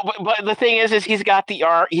 yes, but the thing is he's got the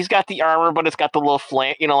armor, but it's got the little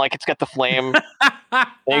flame, like it's got the flame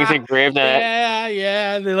things engraved in it.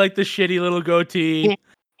 Yeah. They like the shitty little goatee.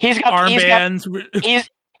 He's got Armbands.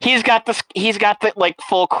 he's got the like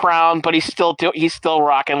full crown, but he's still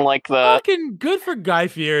rocking like the Fucking good for Guy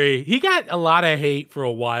Fieri. He got a lot of hate for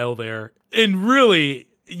a while there. And really,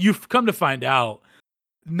 you've come to find out,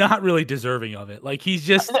 not really deserving of it. Like he's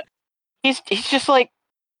just like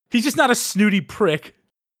he's just not a snooty prick.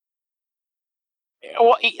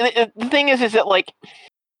 well, the thing is that like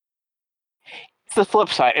it's the flip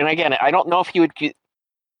side, and again, I don't know if you would.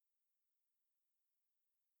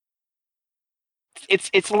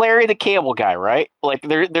 It's Larry the Cable Guy, right? Like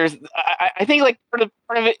there's I think like part of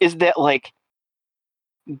it is that like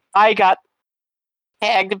I got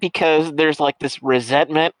tagged because there's like this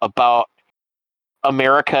resentment about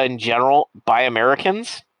America in general by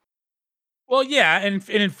Americans. Well, yeah, and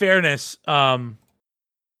in fairness, I mean,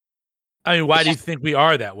 why do you think we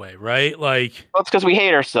are that way, right? Like, well, it's because we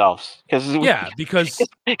hate ourselves. because we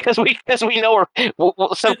know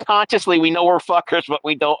we're subconsciously we know we're fuckers, but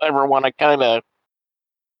we don't ever want to kind of.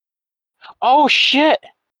 Oh shit!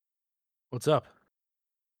 What's up?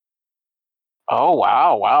 Oh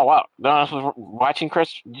wow! No, I was watching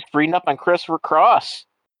just reading up on Christopher Cross.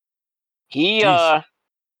 He Jeez.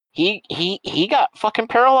 he got fucking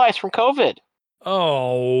paralyzed from COVID.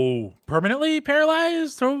 Oh, permanently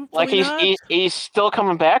paralyzed? Like Hopefully not. he's still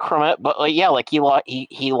coming back from it, but like yeah, like he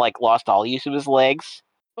like lost all use of his legs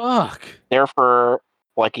Fuck. there for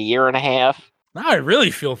like a year and a half. Now I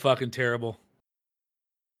really feel fucking terrible.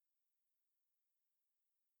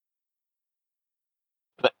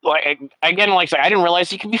 But like again, like I didn't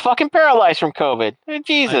realize he could be fucking paralyzed from COVID. I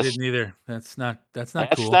Jesus, didn't either. That's not that's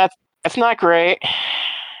cool. that's not great.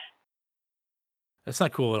 That's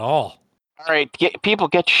not cool at all. All right, people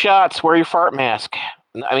get shots. Wear your fart mask.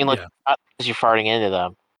 I mean, like Yeah. not because you're farting into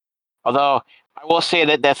them. Although I will say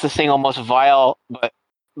that that's the single most vile, but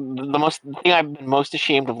the thing I've been most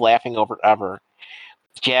ashamed of laughing over ever,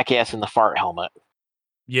 Jackass in the fart helmet.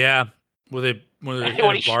 Yeah. Were they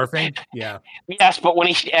barfing? Yeah. Yes, but when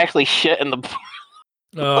he actually shit in the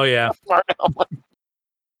Oh yeah. fart helmet,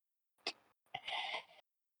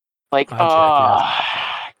 like fuck.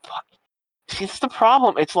 See, it's the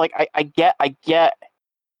problem. It's like I get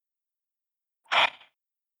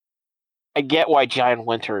why Giant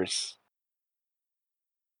Winters.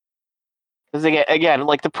 Because again,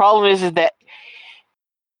 like the problem is that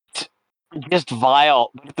it's just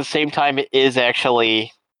vile, but at the same time, it is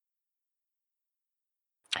actually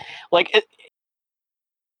like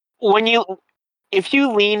when if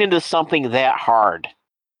you lean into something that hard,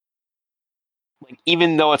 like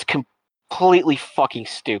even though it's completely fucking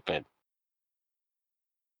stupid,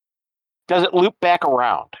 does it loop back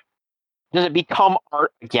around? Does it become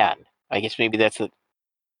art again? I guess maybe that's it.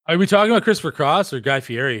 Are we talking about Christopher Cross or Guy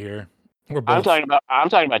Fieri here? Or both? I'm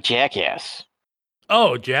talking about Jackass.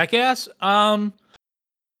 Oh, Jackass?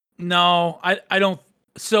 No, I don't.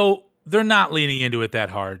 So they're not leaning into it that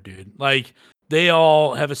hard, dude. Like they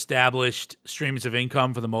all have established streams of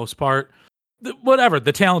income for the most part. Whatever,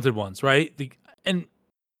 the talented ones, right? And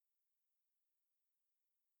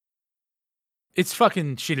it's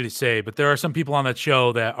fucking shitty to say, but there are some people on that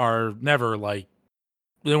show that are never like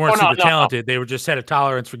they weren't super talented. They were just had a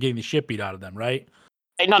tolerance for getting the shit beat out of them, right?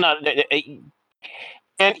 No.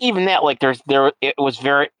 And even that, like, it was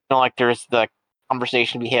very, like, there's the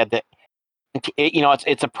conversation we had that,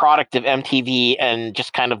 it's a product of MTV and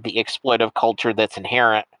just kind of the exploitive culture that's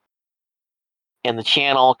inherent in the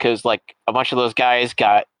channel, because, like, a bunch of those guys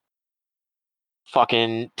got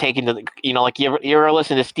fucking taken to the, like, you ever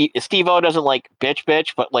listen to Steve-O doesn't like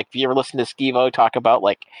bitch, but, like, you ever listen to Steve-O talk about,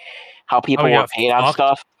 like, how people were paid on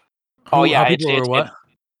stuff? Oh, yeah, How people were what?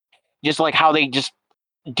 Just, like, how they just,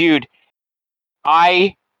 dude,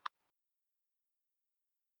 I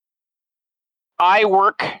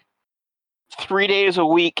work 3 days a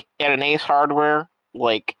week at an Ace Hardware,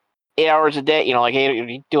 like 8 hours a day, like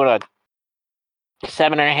you doing a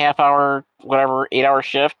 7.5 hour, whatever, 8 hour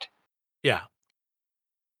shift. Yeah.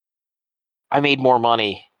 I made more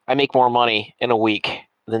money. I make more money in a week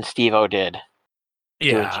than Steve-O did.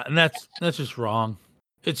 Yeah, and that's just wrong.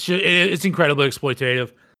 It's incredibly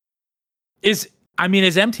exploitative. Is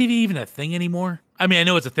MTV even a thing anymore? I mean, I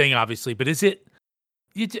know it's a thing, obviously, but is it?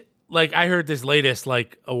 Like, I heard this latest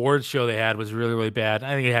like awards show they had was really, really bad.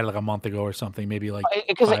 I think it had like a month ago or something, maybe like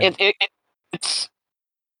because it's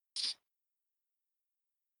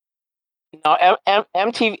no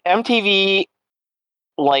MTV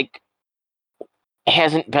like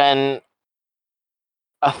hasn't been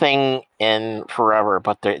a thing in forever,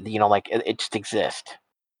 but like it just exists.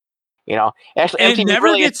 Actually, and MTV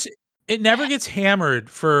really it never gets hammered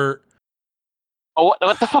for. Oh,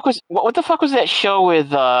 what the fuck was that show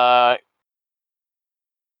with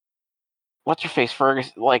what's her face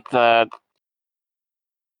Fergus, like the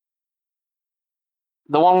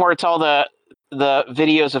one where it's all the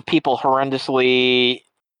videos of people horrendously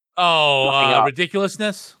fucking up.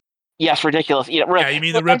 Ridiculousness. Yes, ridiculous. Yeah, you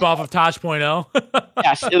mean the ripoff of Tosh.0?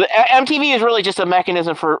 Yes, MTV is really just a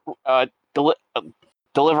mechanism for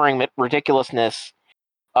delivering ridiculousness,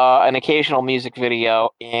 an occasional music video,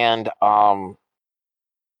 and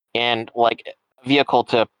like a vehicle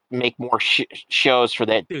to make more shows for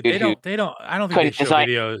that Dude, dude who they don't. I don't think they couldn't show design.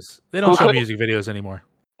 videos. They don't show music videos anymore.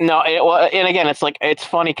 No, and again, it's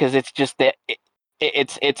funny because it's just that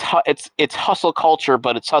it's hustle culture,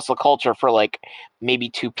 but it's hustle culture for like maybe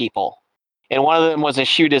two people, and one of them was a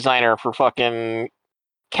shoe designer for fucking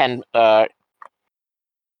Ken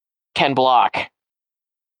Block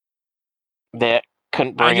that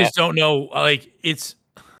couldn't bring I just don't know. Like, it's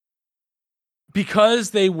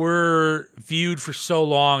because they were viewed for so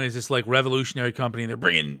long as this like revolutionary company. They're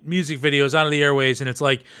bringing music videos out of the airways, and it's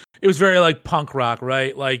like it was very like punk rock,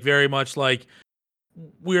 right? Like very much like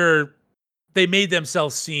they made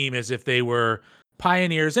themselves seem as if they were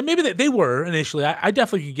pioneers, and maybe they were initially. I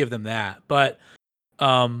definitely could give them that, but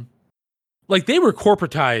like they were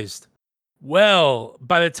corporatized. Well,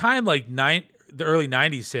 by the time like the early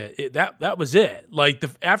 '90s hit, that was it. Like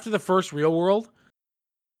after the first Real World,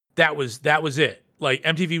 that was it. Like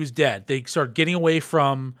MTV was dead. They started getting away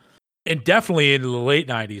from, and definitely into the late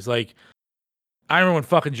 '90s. Like I remember when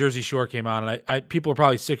fucking Jersey Shore came out, and I people are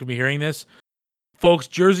probably sick of me hearing this, folks.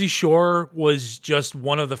 Jersey Shore was just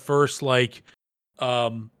one of the first like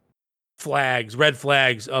red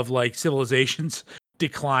flags of like civilization's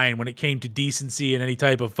decline when it came to decency and any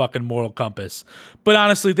type of fucking moral compass. But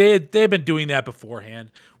honestly, they had been doing that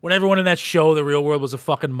beforehand. When everyone in that show, The Real World, was a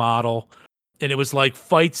fucking model, and it was like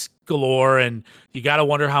fights galore, and you got to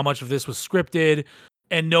wonder how much of this was scripted,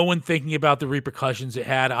 and no one thinking about the repercussions it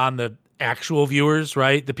had on the actual viewers,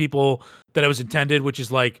 right? The people that it was intended, which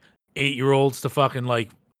is like 8-year-olds to fucking like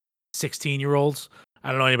 16-year-olds. I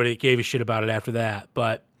don't know anybody that gave a shit about it after that,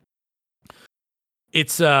 but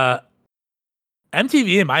it's MTV,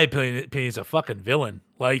 in my opinion, is a fucking villain.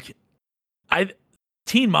 Like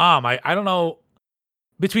Teen Mom, I don't know,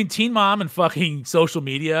 between Teen Mom and fucking social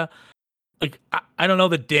media, like I don't know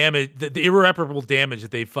the damage, the irreparable damage that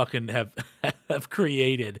they fucking have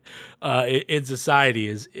created in society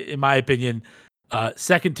is, in my opinion,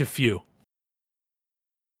 second to few.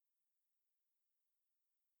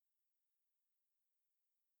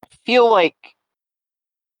 I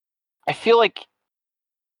feel like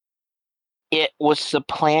it was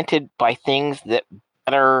supplanted by things that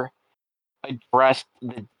better addressed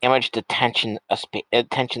the damaged attention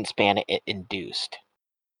span it induced.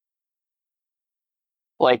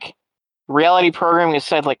 Like reality programming is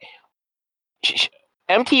said, like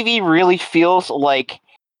MTV really feels like,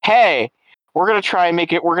 hey, we're gonna try and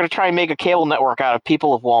make a cable network out of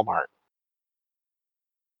people of Walmart.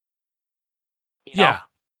 Yeah,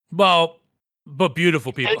 well, but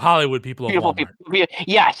beautiful people, Hollywood people of Walmart. People.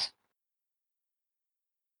 Yes.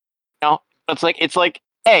 It's like,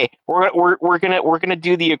 hey, we're gonna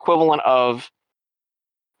do the equivalent of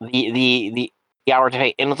the hour to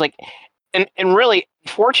pay, and it's like, and really,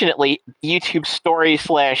 fortunately, YouTube story /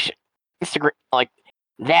 Instagram, like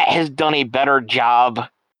that has done a better job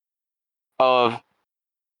of,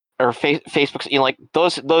 or Facebook's, like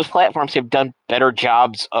those platforms have done better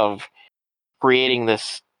jobs of creating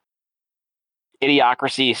this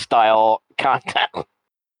idiocracy style content.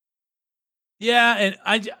 Yeah, and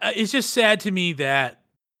it's just sad to me that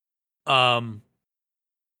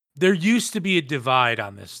there used to be a divide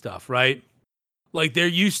on this stuff, right? Like there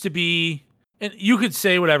used to be, and you could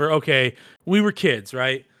say whatever, okay, we were kids,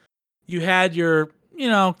 right? You had your,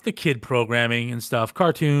 the kid programming and stuff,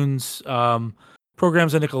 cartoons,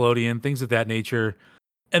 programs on Nickelodeon, things of that nature.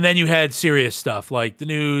 And then you had serious stuff like the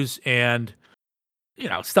news and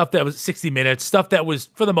stuff that was 60 minutes, stuff that was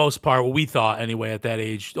for the most part what we thought anyway at that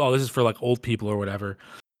age. Oh, this is for like old people or whatever.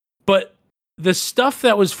 But the stuff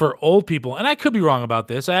that was for old people, and I could be wrong about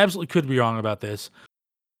this. I absolutely could be wrong about this.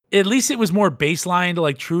 At least it was more baseline to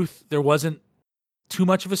like truth. There wasn't too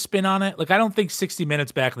much of a spin on it. Like I don't think 60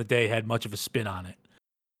 Minutes back in the day had much of a spin on it.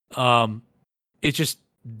 It just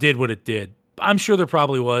did what it did. I'm sure there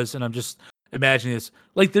probably was, and I'm just imagining this.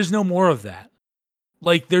 Like there's no more of that.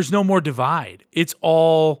 Like there's no more divide. It's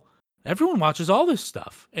all everyone watches all this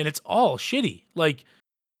stuff, and it's all shitty. Like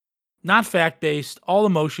not fact based, all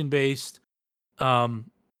emotion based. No,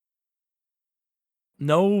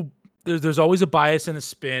 there's always a bias and a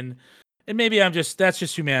spin, and maybe that's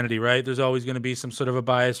just humanity, right? There's always going to be some sort of a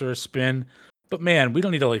bias or a spin, but man, we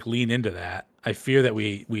don't need to like lean into that. I fear that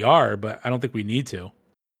we are, but I don't think we need to.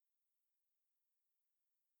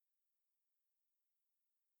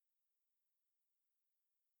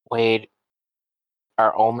 Wade,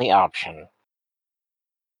 our only option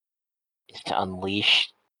is to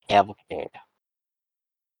unleash Cavalcade.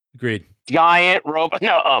 Agreed. Giant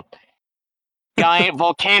volcano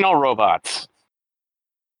robots.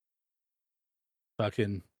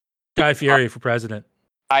 Fucking Guy Fieri for president.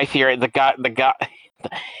 Guy Fieri, the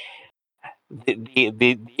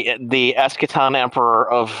Eschaton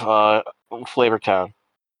Emperor of Flavortown.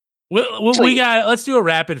 Well, let's do a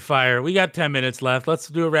rapid fire. We got 10 minutes left. Let's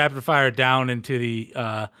do a rapid fire down into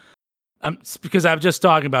the because I'm just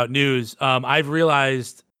talking about news. I've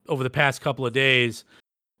realized over the past couple of days,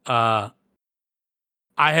 I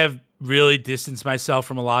have really distanced myself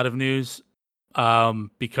from a lot of news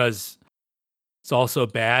because it's also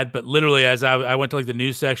bad. But literally, as I went to like the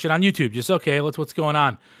news section on YouTube, just what's going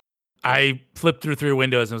on? I flipped through 3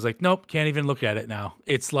 windows and was like, nope, can't even look at it now.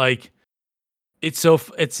 It's like it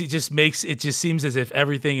just seems as if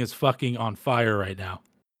everything is fucking on fire right now,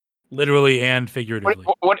 literally and figuratively.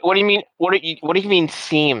 What do you mean? What do you mean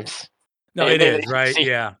seems? No, it is right.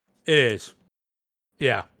 Yeah, it is.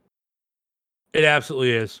 Yeah, it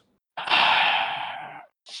absolutely is.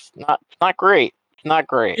 It's not great. It's not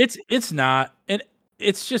great. It's not, and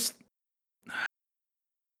it's just.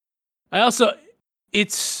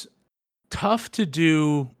 It's tough to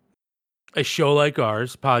do a show like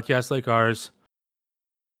ours, podcast like ours,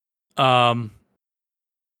 and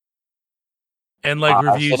like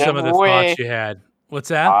review some of the thoughts you had. What's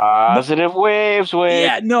that? Positive waves, Wade.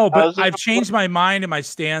 Yeah, no, but I've changed my mind and my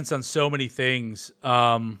stance on so many things.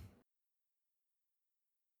 And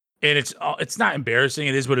it's not embarrassing.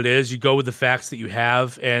 It is what it is. You go with the facts that you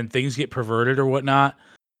have, and things get perverted or whatnot.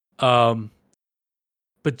 But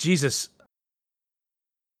Jesus,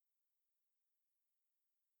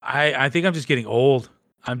 I think I'm just getting old.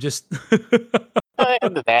 I'm just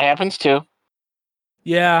that happens too.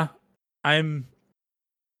 Yeah, I'm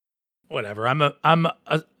whatever. I'm a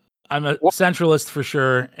centralist for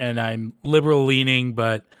sure, and I'm liberal leaning,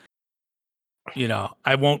 but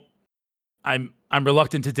I won't. I'm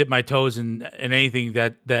reluctant to dip my toes in anything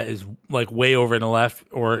that is like way over in the left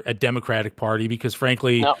or a Democratic Party because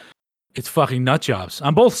frankly, it's fucking nut jobs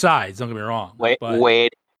on both sides. Don't get me wrong.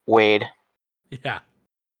 Wade. Yeah.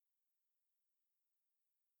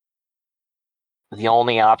 The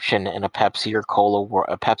only option in a Pepsi or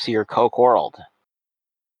Coke world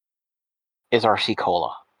is RC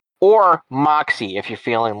Cola or Moxie. If you're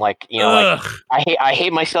feeling like like, I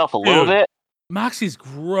hate myself a little bit. Moxie's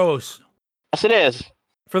gross. Yes, it is.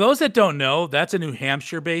 For those that don't know, that's a New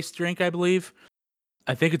Hampshire-based drink, I believe.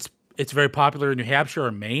 I think it's very popular in New Hampshire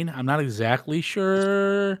or Maine. I'm not exactly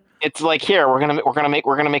sure. It's like here we're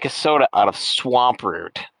gonna make a soda out of swamp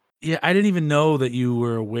root. Yeah, I didn't even know that you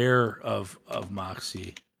were aware of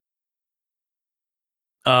Moxie.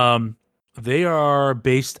 They are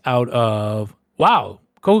based out of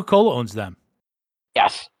Coca-Cola owns them.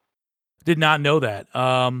 Yes. Did not know that.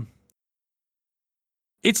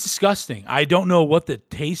 It's disgusting. I don't know what the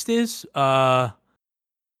taste is. Just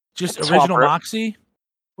it's original Moxie.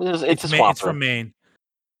 It's from Maine.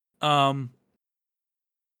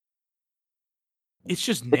 It's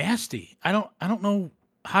just nasty. I don't know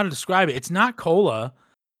how to describe it. It's not cola.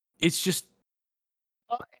 It's just.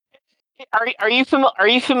 Are you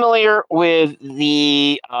familiar with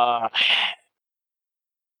the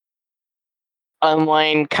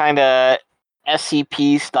online kind of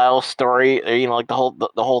SCP style story? Or, like the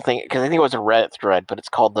whole thing, because I think it was a Reddit thread, but it's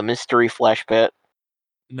called the Mystery Flesh Pit.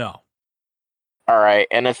 No. All right,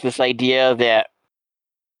 and it's this idea that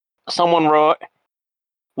someone wrote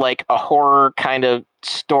like a horror kind of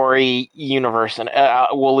story universe, and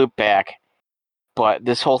we'll loop back. But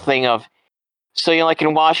this whole thing of So like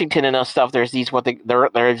in Washington and stuff, there's these what they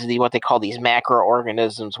call these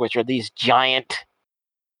macroorganisms, which are these giant,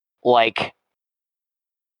 like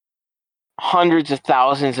hundreds of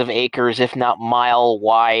thousands of acres, if not mile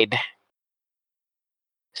wide,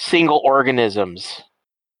 single organisms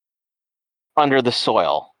under the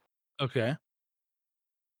soil. Okay.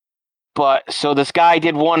 But so this guy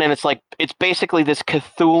did one, and it's basically this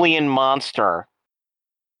Cthulian monster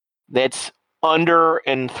that's under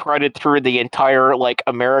and threaded through the entire like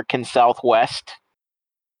American Southwest.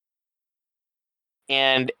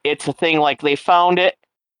 And it's a thing like they found it.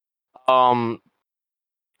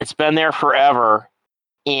 It's been there forever,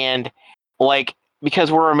 and like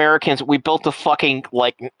because we're Americans, we built a fucking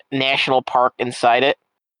like national park inside it.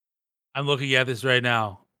 I'm looking at this right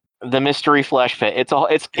now. The Mystery Flesh Pit. It's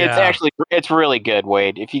Yeah. actually it's really good,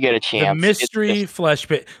 Wade. If you get a The chance, it's Mystery just Flesh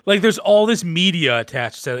Pit. Like, there's all this media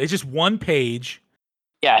attached to it. It's just one page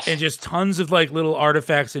and yes. just tons of like little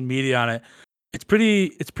artifacts and media on it. It's pretty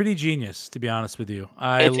genius, to be honest with you.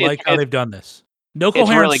 I It's it's like how it's they've done this. No it's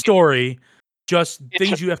coherent really good. story, just It's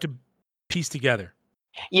things you have to piece together.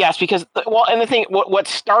 yes, because well, and the thing what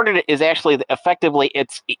started it is actually effectively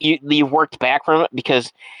you worked back from it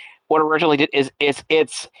because what originally did is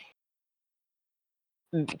it's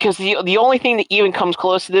because the only thing that even comes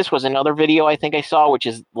close to this was another video I think I saw, which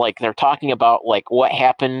is like they're talking about like what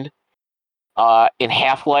happened in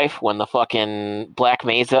Half-Life when the fucking Black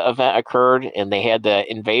Mesa event occurred and they had the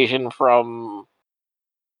invasion from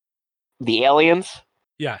the aliens.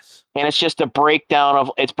 Yes. And it's just a breakdown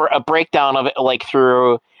of it like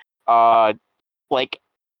through uh like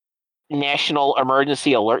national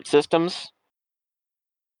emergency alert systems.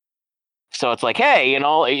 So it's like, hey,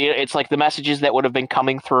 it's like the messages that would have been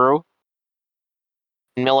coming through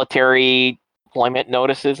military deployment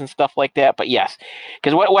notices and stuff like that. But yes,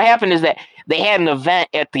 because what happened is that they had an event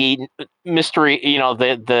at the mystery,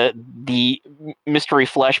 the Mystery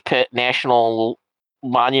Flesh Pit National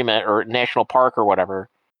Monument or National Park or whatever,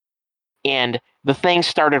 and the thing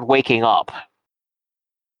started waking up,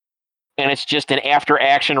 and it's just an after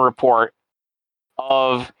action report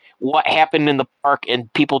of what happened in the park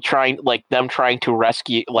and people trying to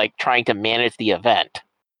rescue, like trying to manage the event.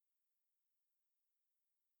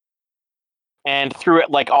 And through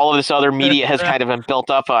it, like all of this other media has kind of been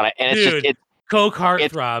built up on it, and it's just Dude, Coke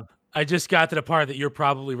it's Heartthrob. I just got to the part that you're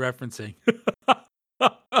probably referencing.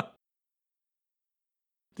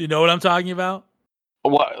 Do you know what I'm talking about?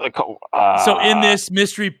 what So in this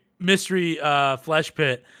mystery flesh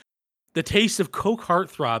pit, the taste of Coke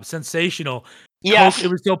Heartthrob, sensational. Coke, it yes,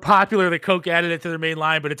 was so popular that Coke added it to their main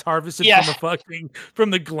line, but it's harvested yes, from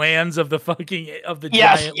the glands of the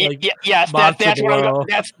yes, giant like yes. monster That's what I'm. below.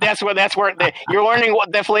 That's where you're learning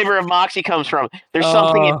what the flavor of Moxie comes from.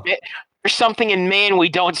 Uh There's something in Maine we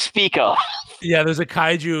don't speak of. yeah, there's a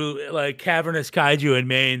kaiju, like cavernous kaiju in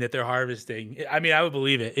Maine that they're harvesting. I mean, I would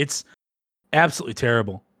believe it. It's absolutely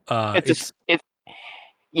terrible. It's a, It's it's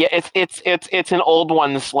yeah, it's an old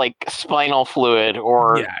one's like spinal fluid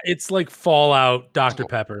or yeah, it's like Fallout Dr.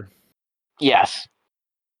 Pepper. yes.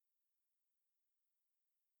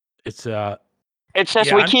 It's It's just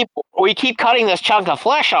yeah, we keep cutting this chunk of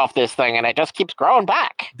flesh off this thing, and it just keeps growing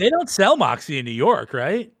back. they don't sell Moxie in New York,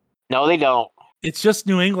 right? No, they don't. It's just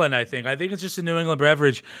New England, I think. I think it's just a New England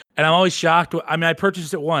beverage, and I'm always shocked. I mean, I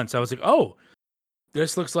purchased it once. I was like, "Oh,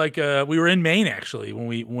 this looks like." We were in Maine actually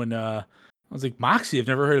when I was like, "Moxie, I've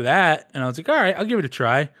never heard of that," and I was like, "All right, I'll give it a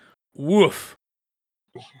try." Woof.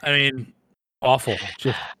 I mean, awful,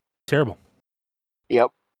 just terrible. Yep.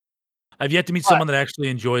 I've yet to meet But someone that actually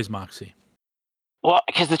enjoys Moxie. well,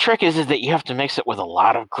 because the trick is that you have to mix it with a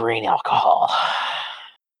lot of grain alcohol.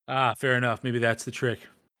 Ah, fair enough. Maybe that's the trick.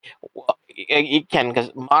 Well, you can because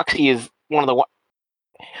Moxie is one of the one.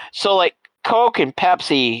 So like Coke and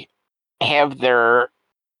Pepsi have their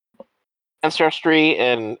ancestry,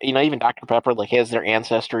 and even Dr Pepper like has their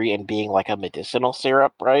ancestry in being like a medicinal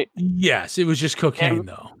syrup, right? Yes, it was just And cocaine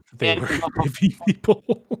though. They and were giving people.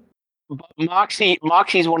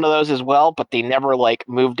 Moxie's one of those as well, but they never like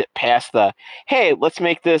moved it past the hey, let's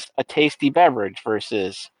make this a tasty beverage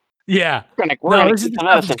versus Yeah. we're No, gonna this is keep the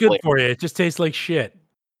the stuff that's medicine good flavor. for you. It just tastes like shit.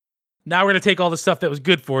 Now we're gonna take all the stuff that was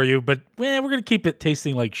good for you, but we're gonna keep it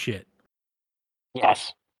tasting like shit.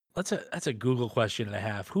 Yes. That's a Google question and a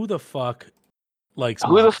half. Who the fuck likes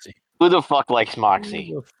Who the Moxie? who the fuck likes Who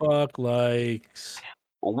Moxie? the fuck likes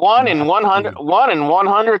One in 100, Moxie?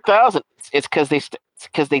 100,000. It's because it's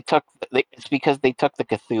because they took the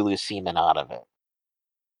Cthulhu semen out of it.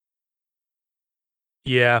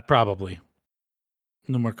 Yeah, probably.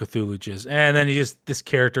 No more Cthulhu jizz. And then you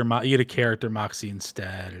get a character Moxie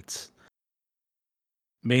instead.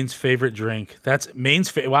 Maine's favorite drink. That's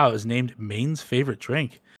Maine's wow, it was named Maine's favorite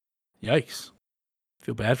drink. Yikes.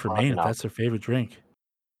 Feel bad for Maine if No. that's their favorite drink.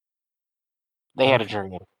 They had a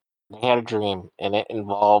dream. They had a dream, and it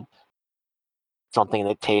involved something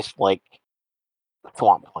that tastes like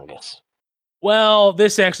swamp fungus. Well,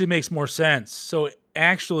 this actually makes more sense. So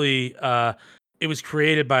actually, it was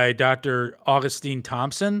created by Dr. Augustine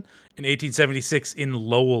Thompson in 1876 in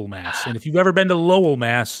Lowell, Mass. And if you've ever been to Lowell,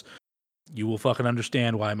 Mass, you will fucking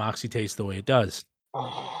understand why Moxie tastes the way it does.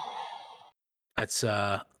 That's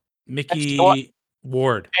Mickey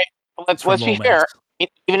Ward. Let's be fair.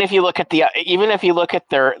 Even if you look at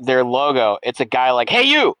their logo, it's a guy like, "Hey,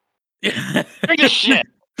 you, drink this shit.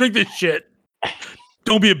 Drink this shit.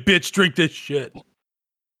 Don't be a bitch. Drink this shit."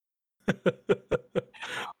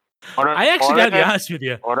 I actually gotta be honest with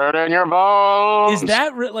you. Order it in your bones. Is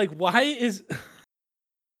that like why is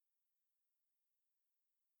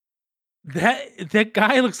that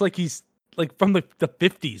guy looks like he's like from the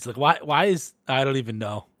 50s? Like why is I don't even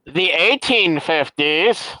know. The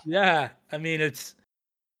 1850s. Yeah, I mean it's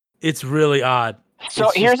really odd.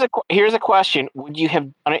 So here's a question: would you have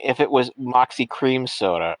done it if it was Moxie Cream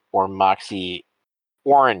Soda or Moxie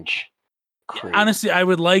Orange Cream? Honestly, I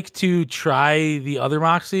would like to try the other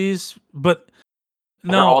Moxies, but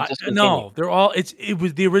no, they're all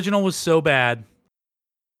the original was so bad.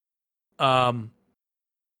 That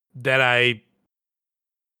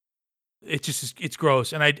it's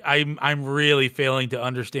gross, and I'm really failing to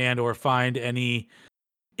understand or find any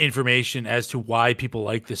information as to why people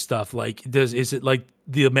like this stuff. Like, is it like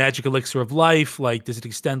the magic elixir of life? Like, does it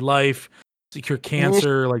extend life? Does it cure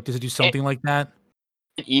cancer? Like, does it do something like that?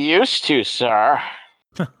 It used to, sir.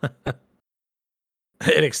 It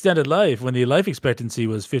extended life when the life expectancy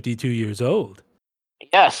was 52 years old.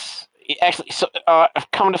 Yes, actually. So,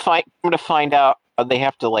 come to find out, they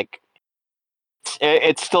have to like.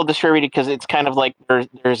 It's still distributed because it's kind of like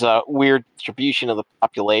there's a weird distribution of the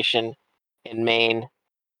population in Maine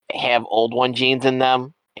have old one genes in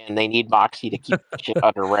them, and they need Moxie to keep shit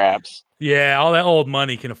under wraps. Yeah, all that old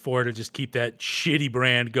money can afford to just keep that shitty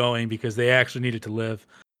brand going because they actually need it to live.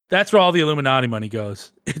 That's where all the Illuminati money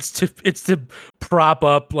goes. It's to prop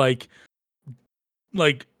up like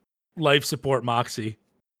life support Moxie.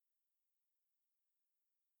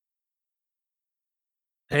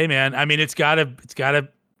 Hey man, I mean it's gotta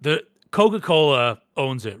the Coca-Cola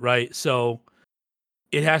owns it, right? So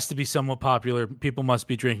it has to be somewhat popular. People must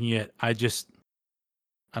be drinking it. I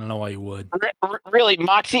don't know why you would. Really,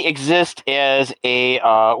 Moxie exists as a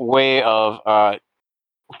way of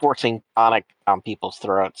forcing tonic down people's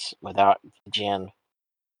throats without gin.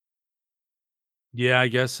 Yeah, I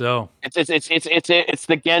guess so. It's the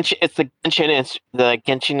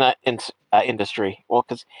Genshin industry. Well,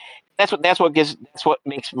 because that's what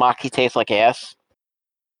makes Moxie taste like ass.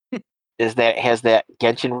 Is that it has that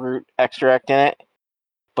Genshin root extract in it,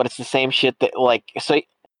 but it's the same shit that like so.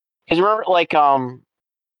 Because remember, like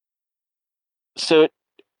so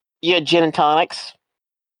you had gin and tonics.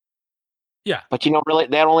 Yeah, but really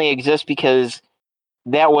that only exists because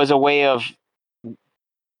that was a way of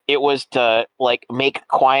it was to like make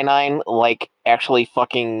quinine like actually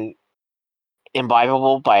fucking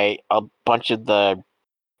imbibable by a bunch of the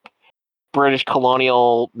British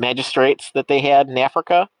colonial magistrates that they had in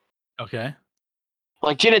Africa. okay.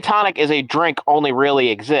 Like gin and tonic as a drink only really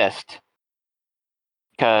exist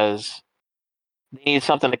because they need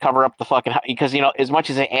something to cover up the fucking because as much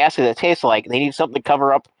as an acid it tastes like they need something to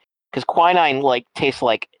cover up because quinine like tastes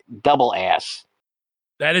like double ass.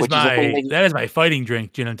 That is my fighting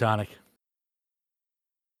drink, gin and tonic.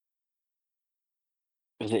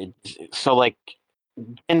 So like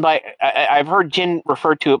I've heard gin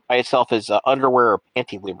referred to it by itself as underwear or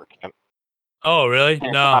panty lubricant. Oh, really?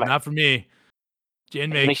 No, not for me.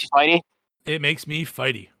 Gin makes you fighty. It makes me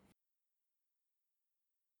fighty.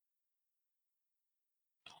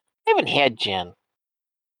 I haven't had gin.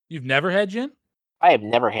 You've never had gin? I have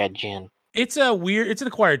never had gin. It's an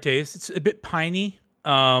acquired taste. It's a bit piney.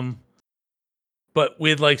 But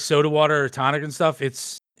with like soda water or tonic and stuff,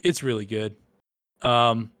 it's really good.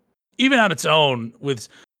 Even on its own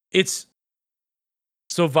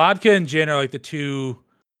so vodka and gin are like the two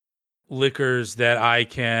liquors that I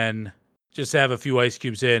can just have a few ice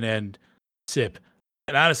cubes in and sip.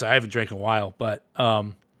 And honestly, I haven't drank in a while, but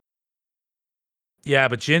yeah,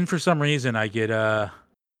 but gin for some reason I get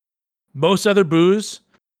most other booze,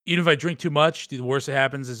 even if I drink too much, the worst that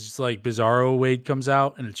happens is just like Bizarro Wade comes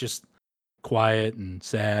out and it's just quiet and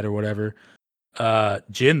sad or whatever.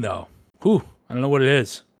 Gin though, whew, I don't know what it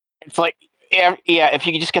is. It's like yeah. If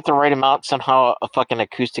you could just get the right amount, somehow a fucking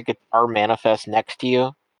acoustic guitar manifests next to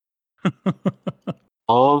you.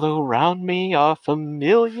 All around me are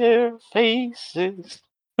familiar faces.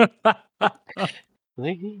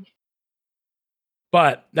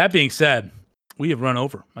 But that being said, we have run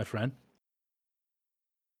over, my friend.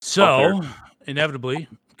 So inevitably,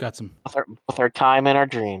 got some. With our time and our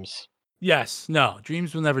dreams. Yes, no,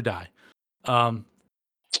 dreams will never die. So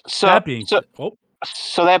that being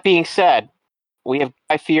so that being said, we have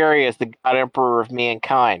Guy Fieri as the God Emperor of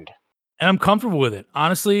mankind. And I'm comfortable with it.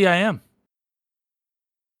 Honestly, I am.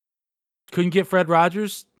 Couldn't get Fred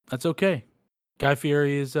Rogers. That's okay. Guy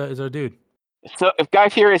Fieri is our dude. So if Guy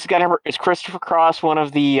Fieri is God Emperor, is Christopher Cross one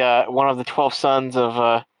of the 12 sons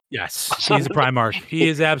of? Yes, he's a Primarch. He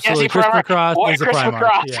is absolutely yes, Christopher Cross is a Christopher Primarch.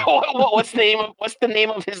 Cross. Yeah. What's the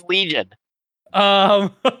name of his legion?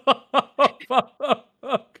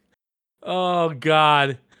 Oh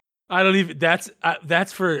God, I don't even.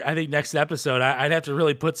 That's for I think next episode. I'd have to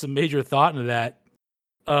really put some major thought into that.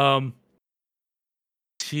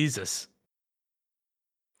 Jesus.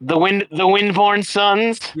 The Windborn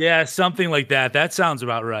Sons. Yeah, something like that. That sounds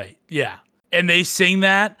about right. Yeah, and they sing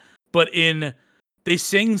that, but they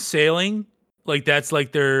sing sailing like that's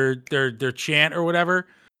like their chant or whatever.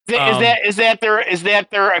 Is that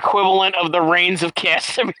their equivalent of the Reigns of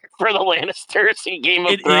Castamere for the Lannisters in Game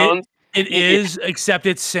of Thrones? It is, except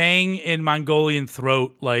it's sang in Mongolian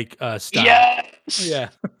throat like style. Yes. Yeah.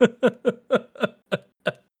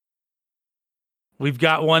 We've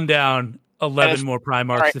got one down. 11 more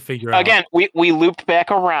Primarchs to figure out. Again, we looped back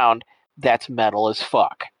around. That's metal as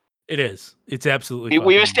fuck. It is. It's absolutely.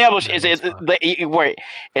 We've established is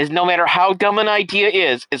no matter how dumb an idea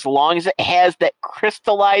is, as long as it has that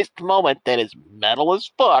crystallized moment that is metal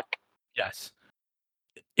as fuck. Yes.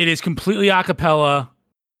 It is completely a cappella,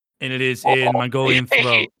 and it is in Mongolian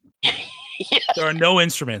throat. Yes. There are no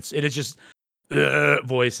instruments. It is just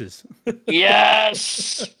voices.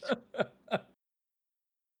 Yes.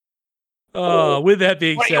 With that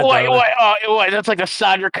being said, that's like a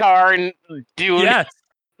Sadrakar and Doom. Yes.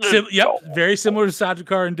 Very similar to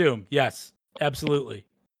Sadrakar and Doom. Yes, absolutely.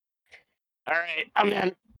 All right, I'm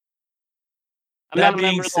in. I'm not a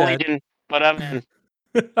member of the Legion, but I'm in.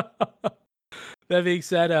 That being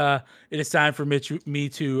said, it is time for me to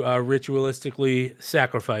ritualistically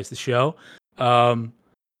sacrifice the show.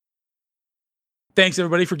 Thanks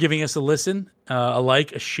everybody for giving us a listen, a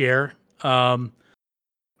like, a share.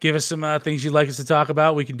 Give us some things you'd like us to talk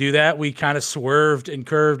about. We can do that. We kind of swerved and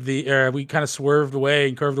curved we kind of swerved away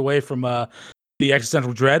and curved away from the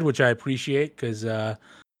existential dread, which I appreciate because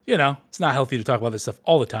it's not healthy to talk about this stuff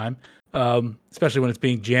all the time, especially when it's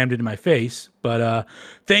being jammed into my face. But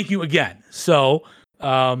thank you again. So,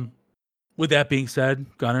 with that being said,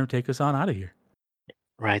 Gunnar, take us on out of here.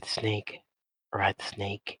 Ride the snake, ride the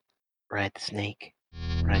snake, ride the snake,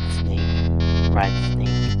 ride the snake, ride the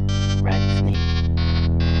snake, ride the snake.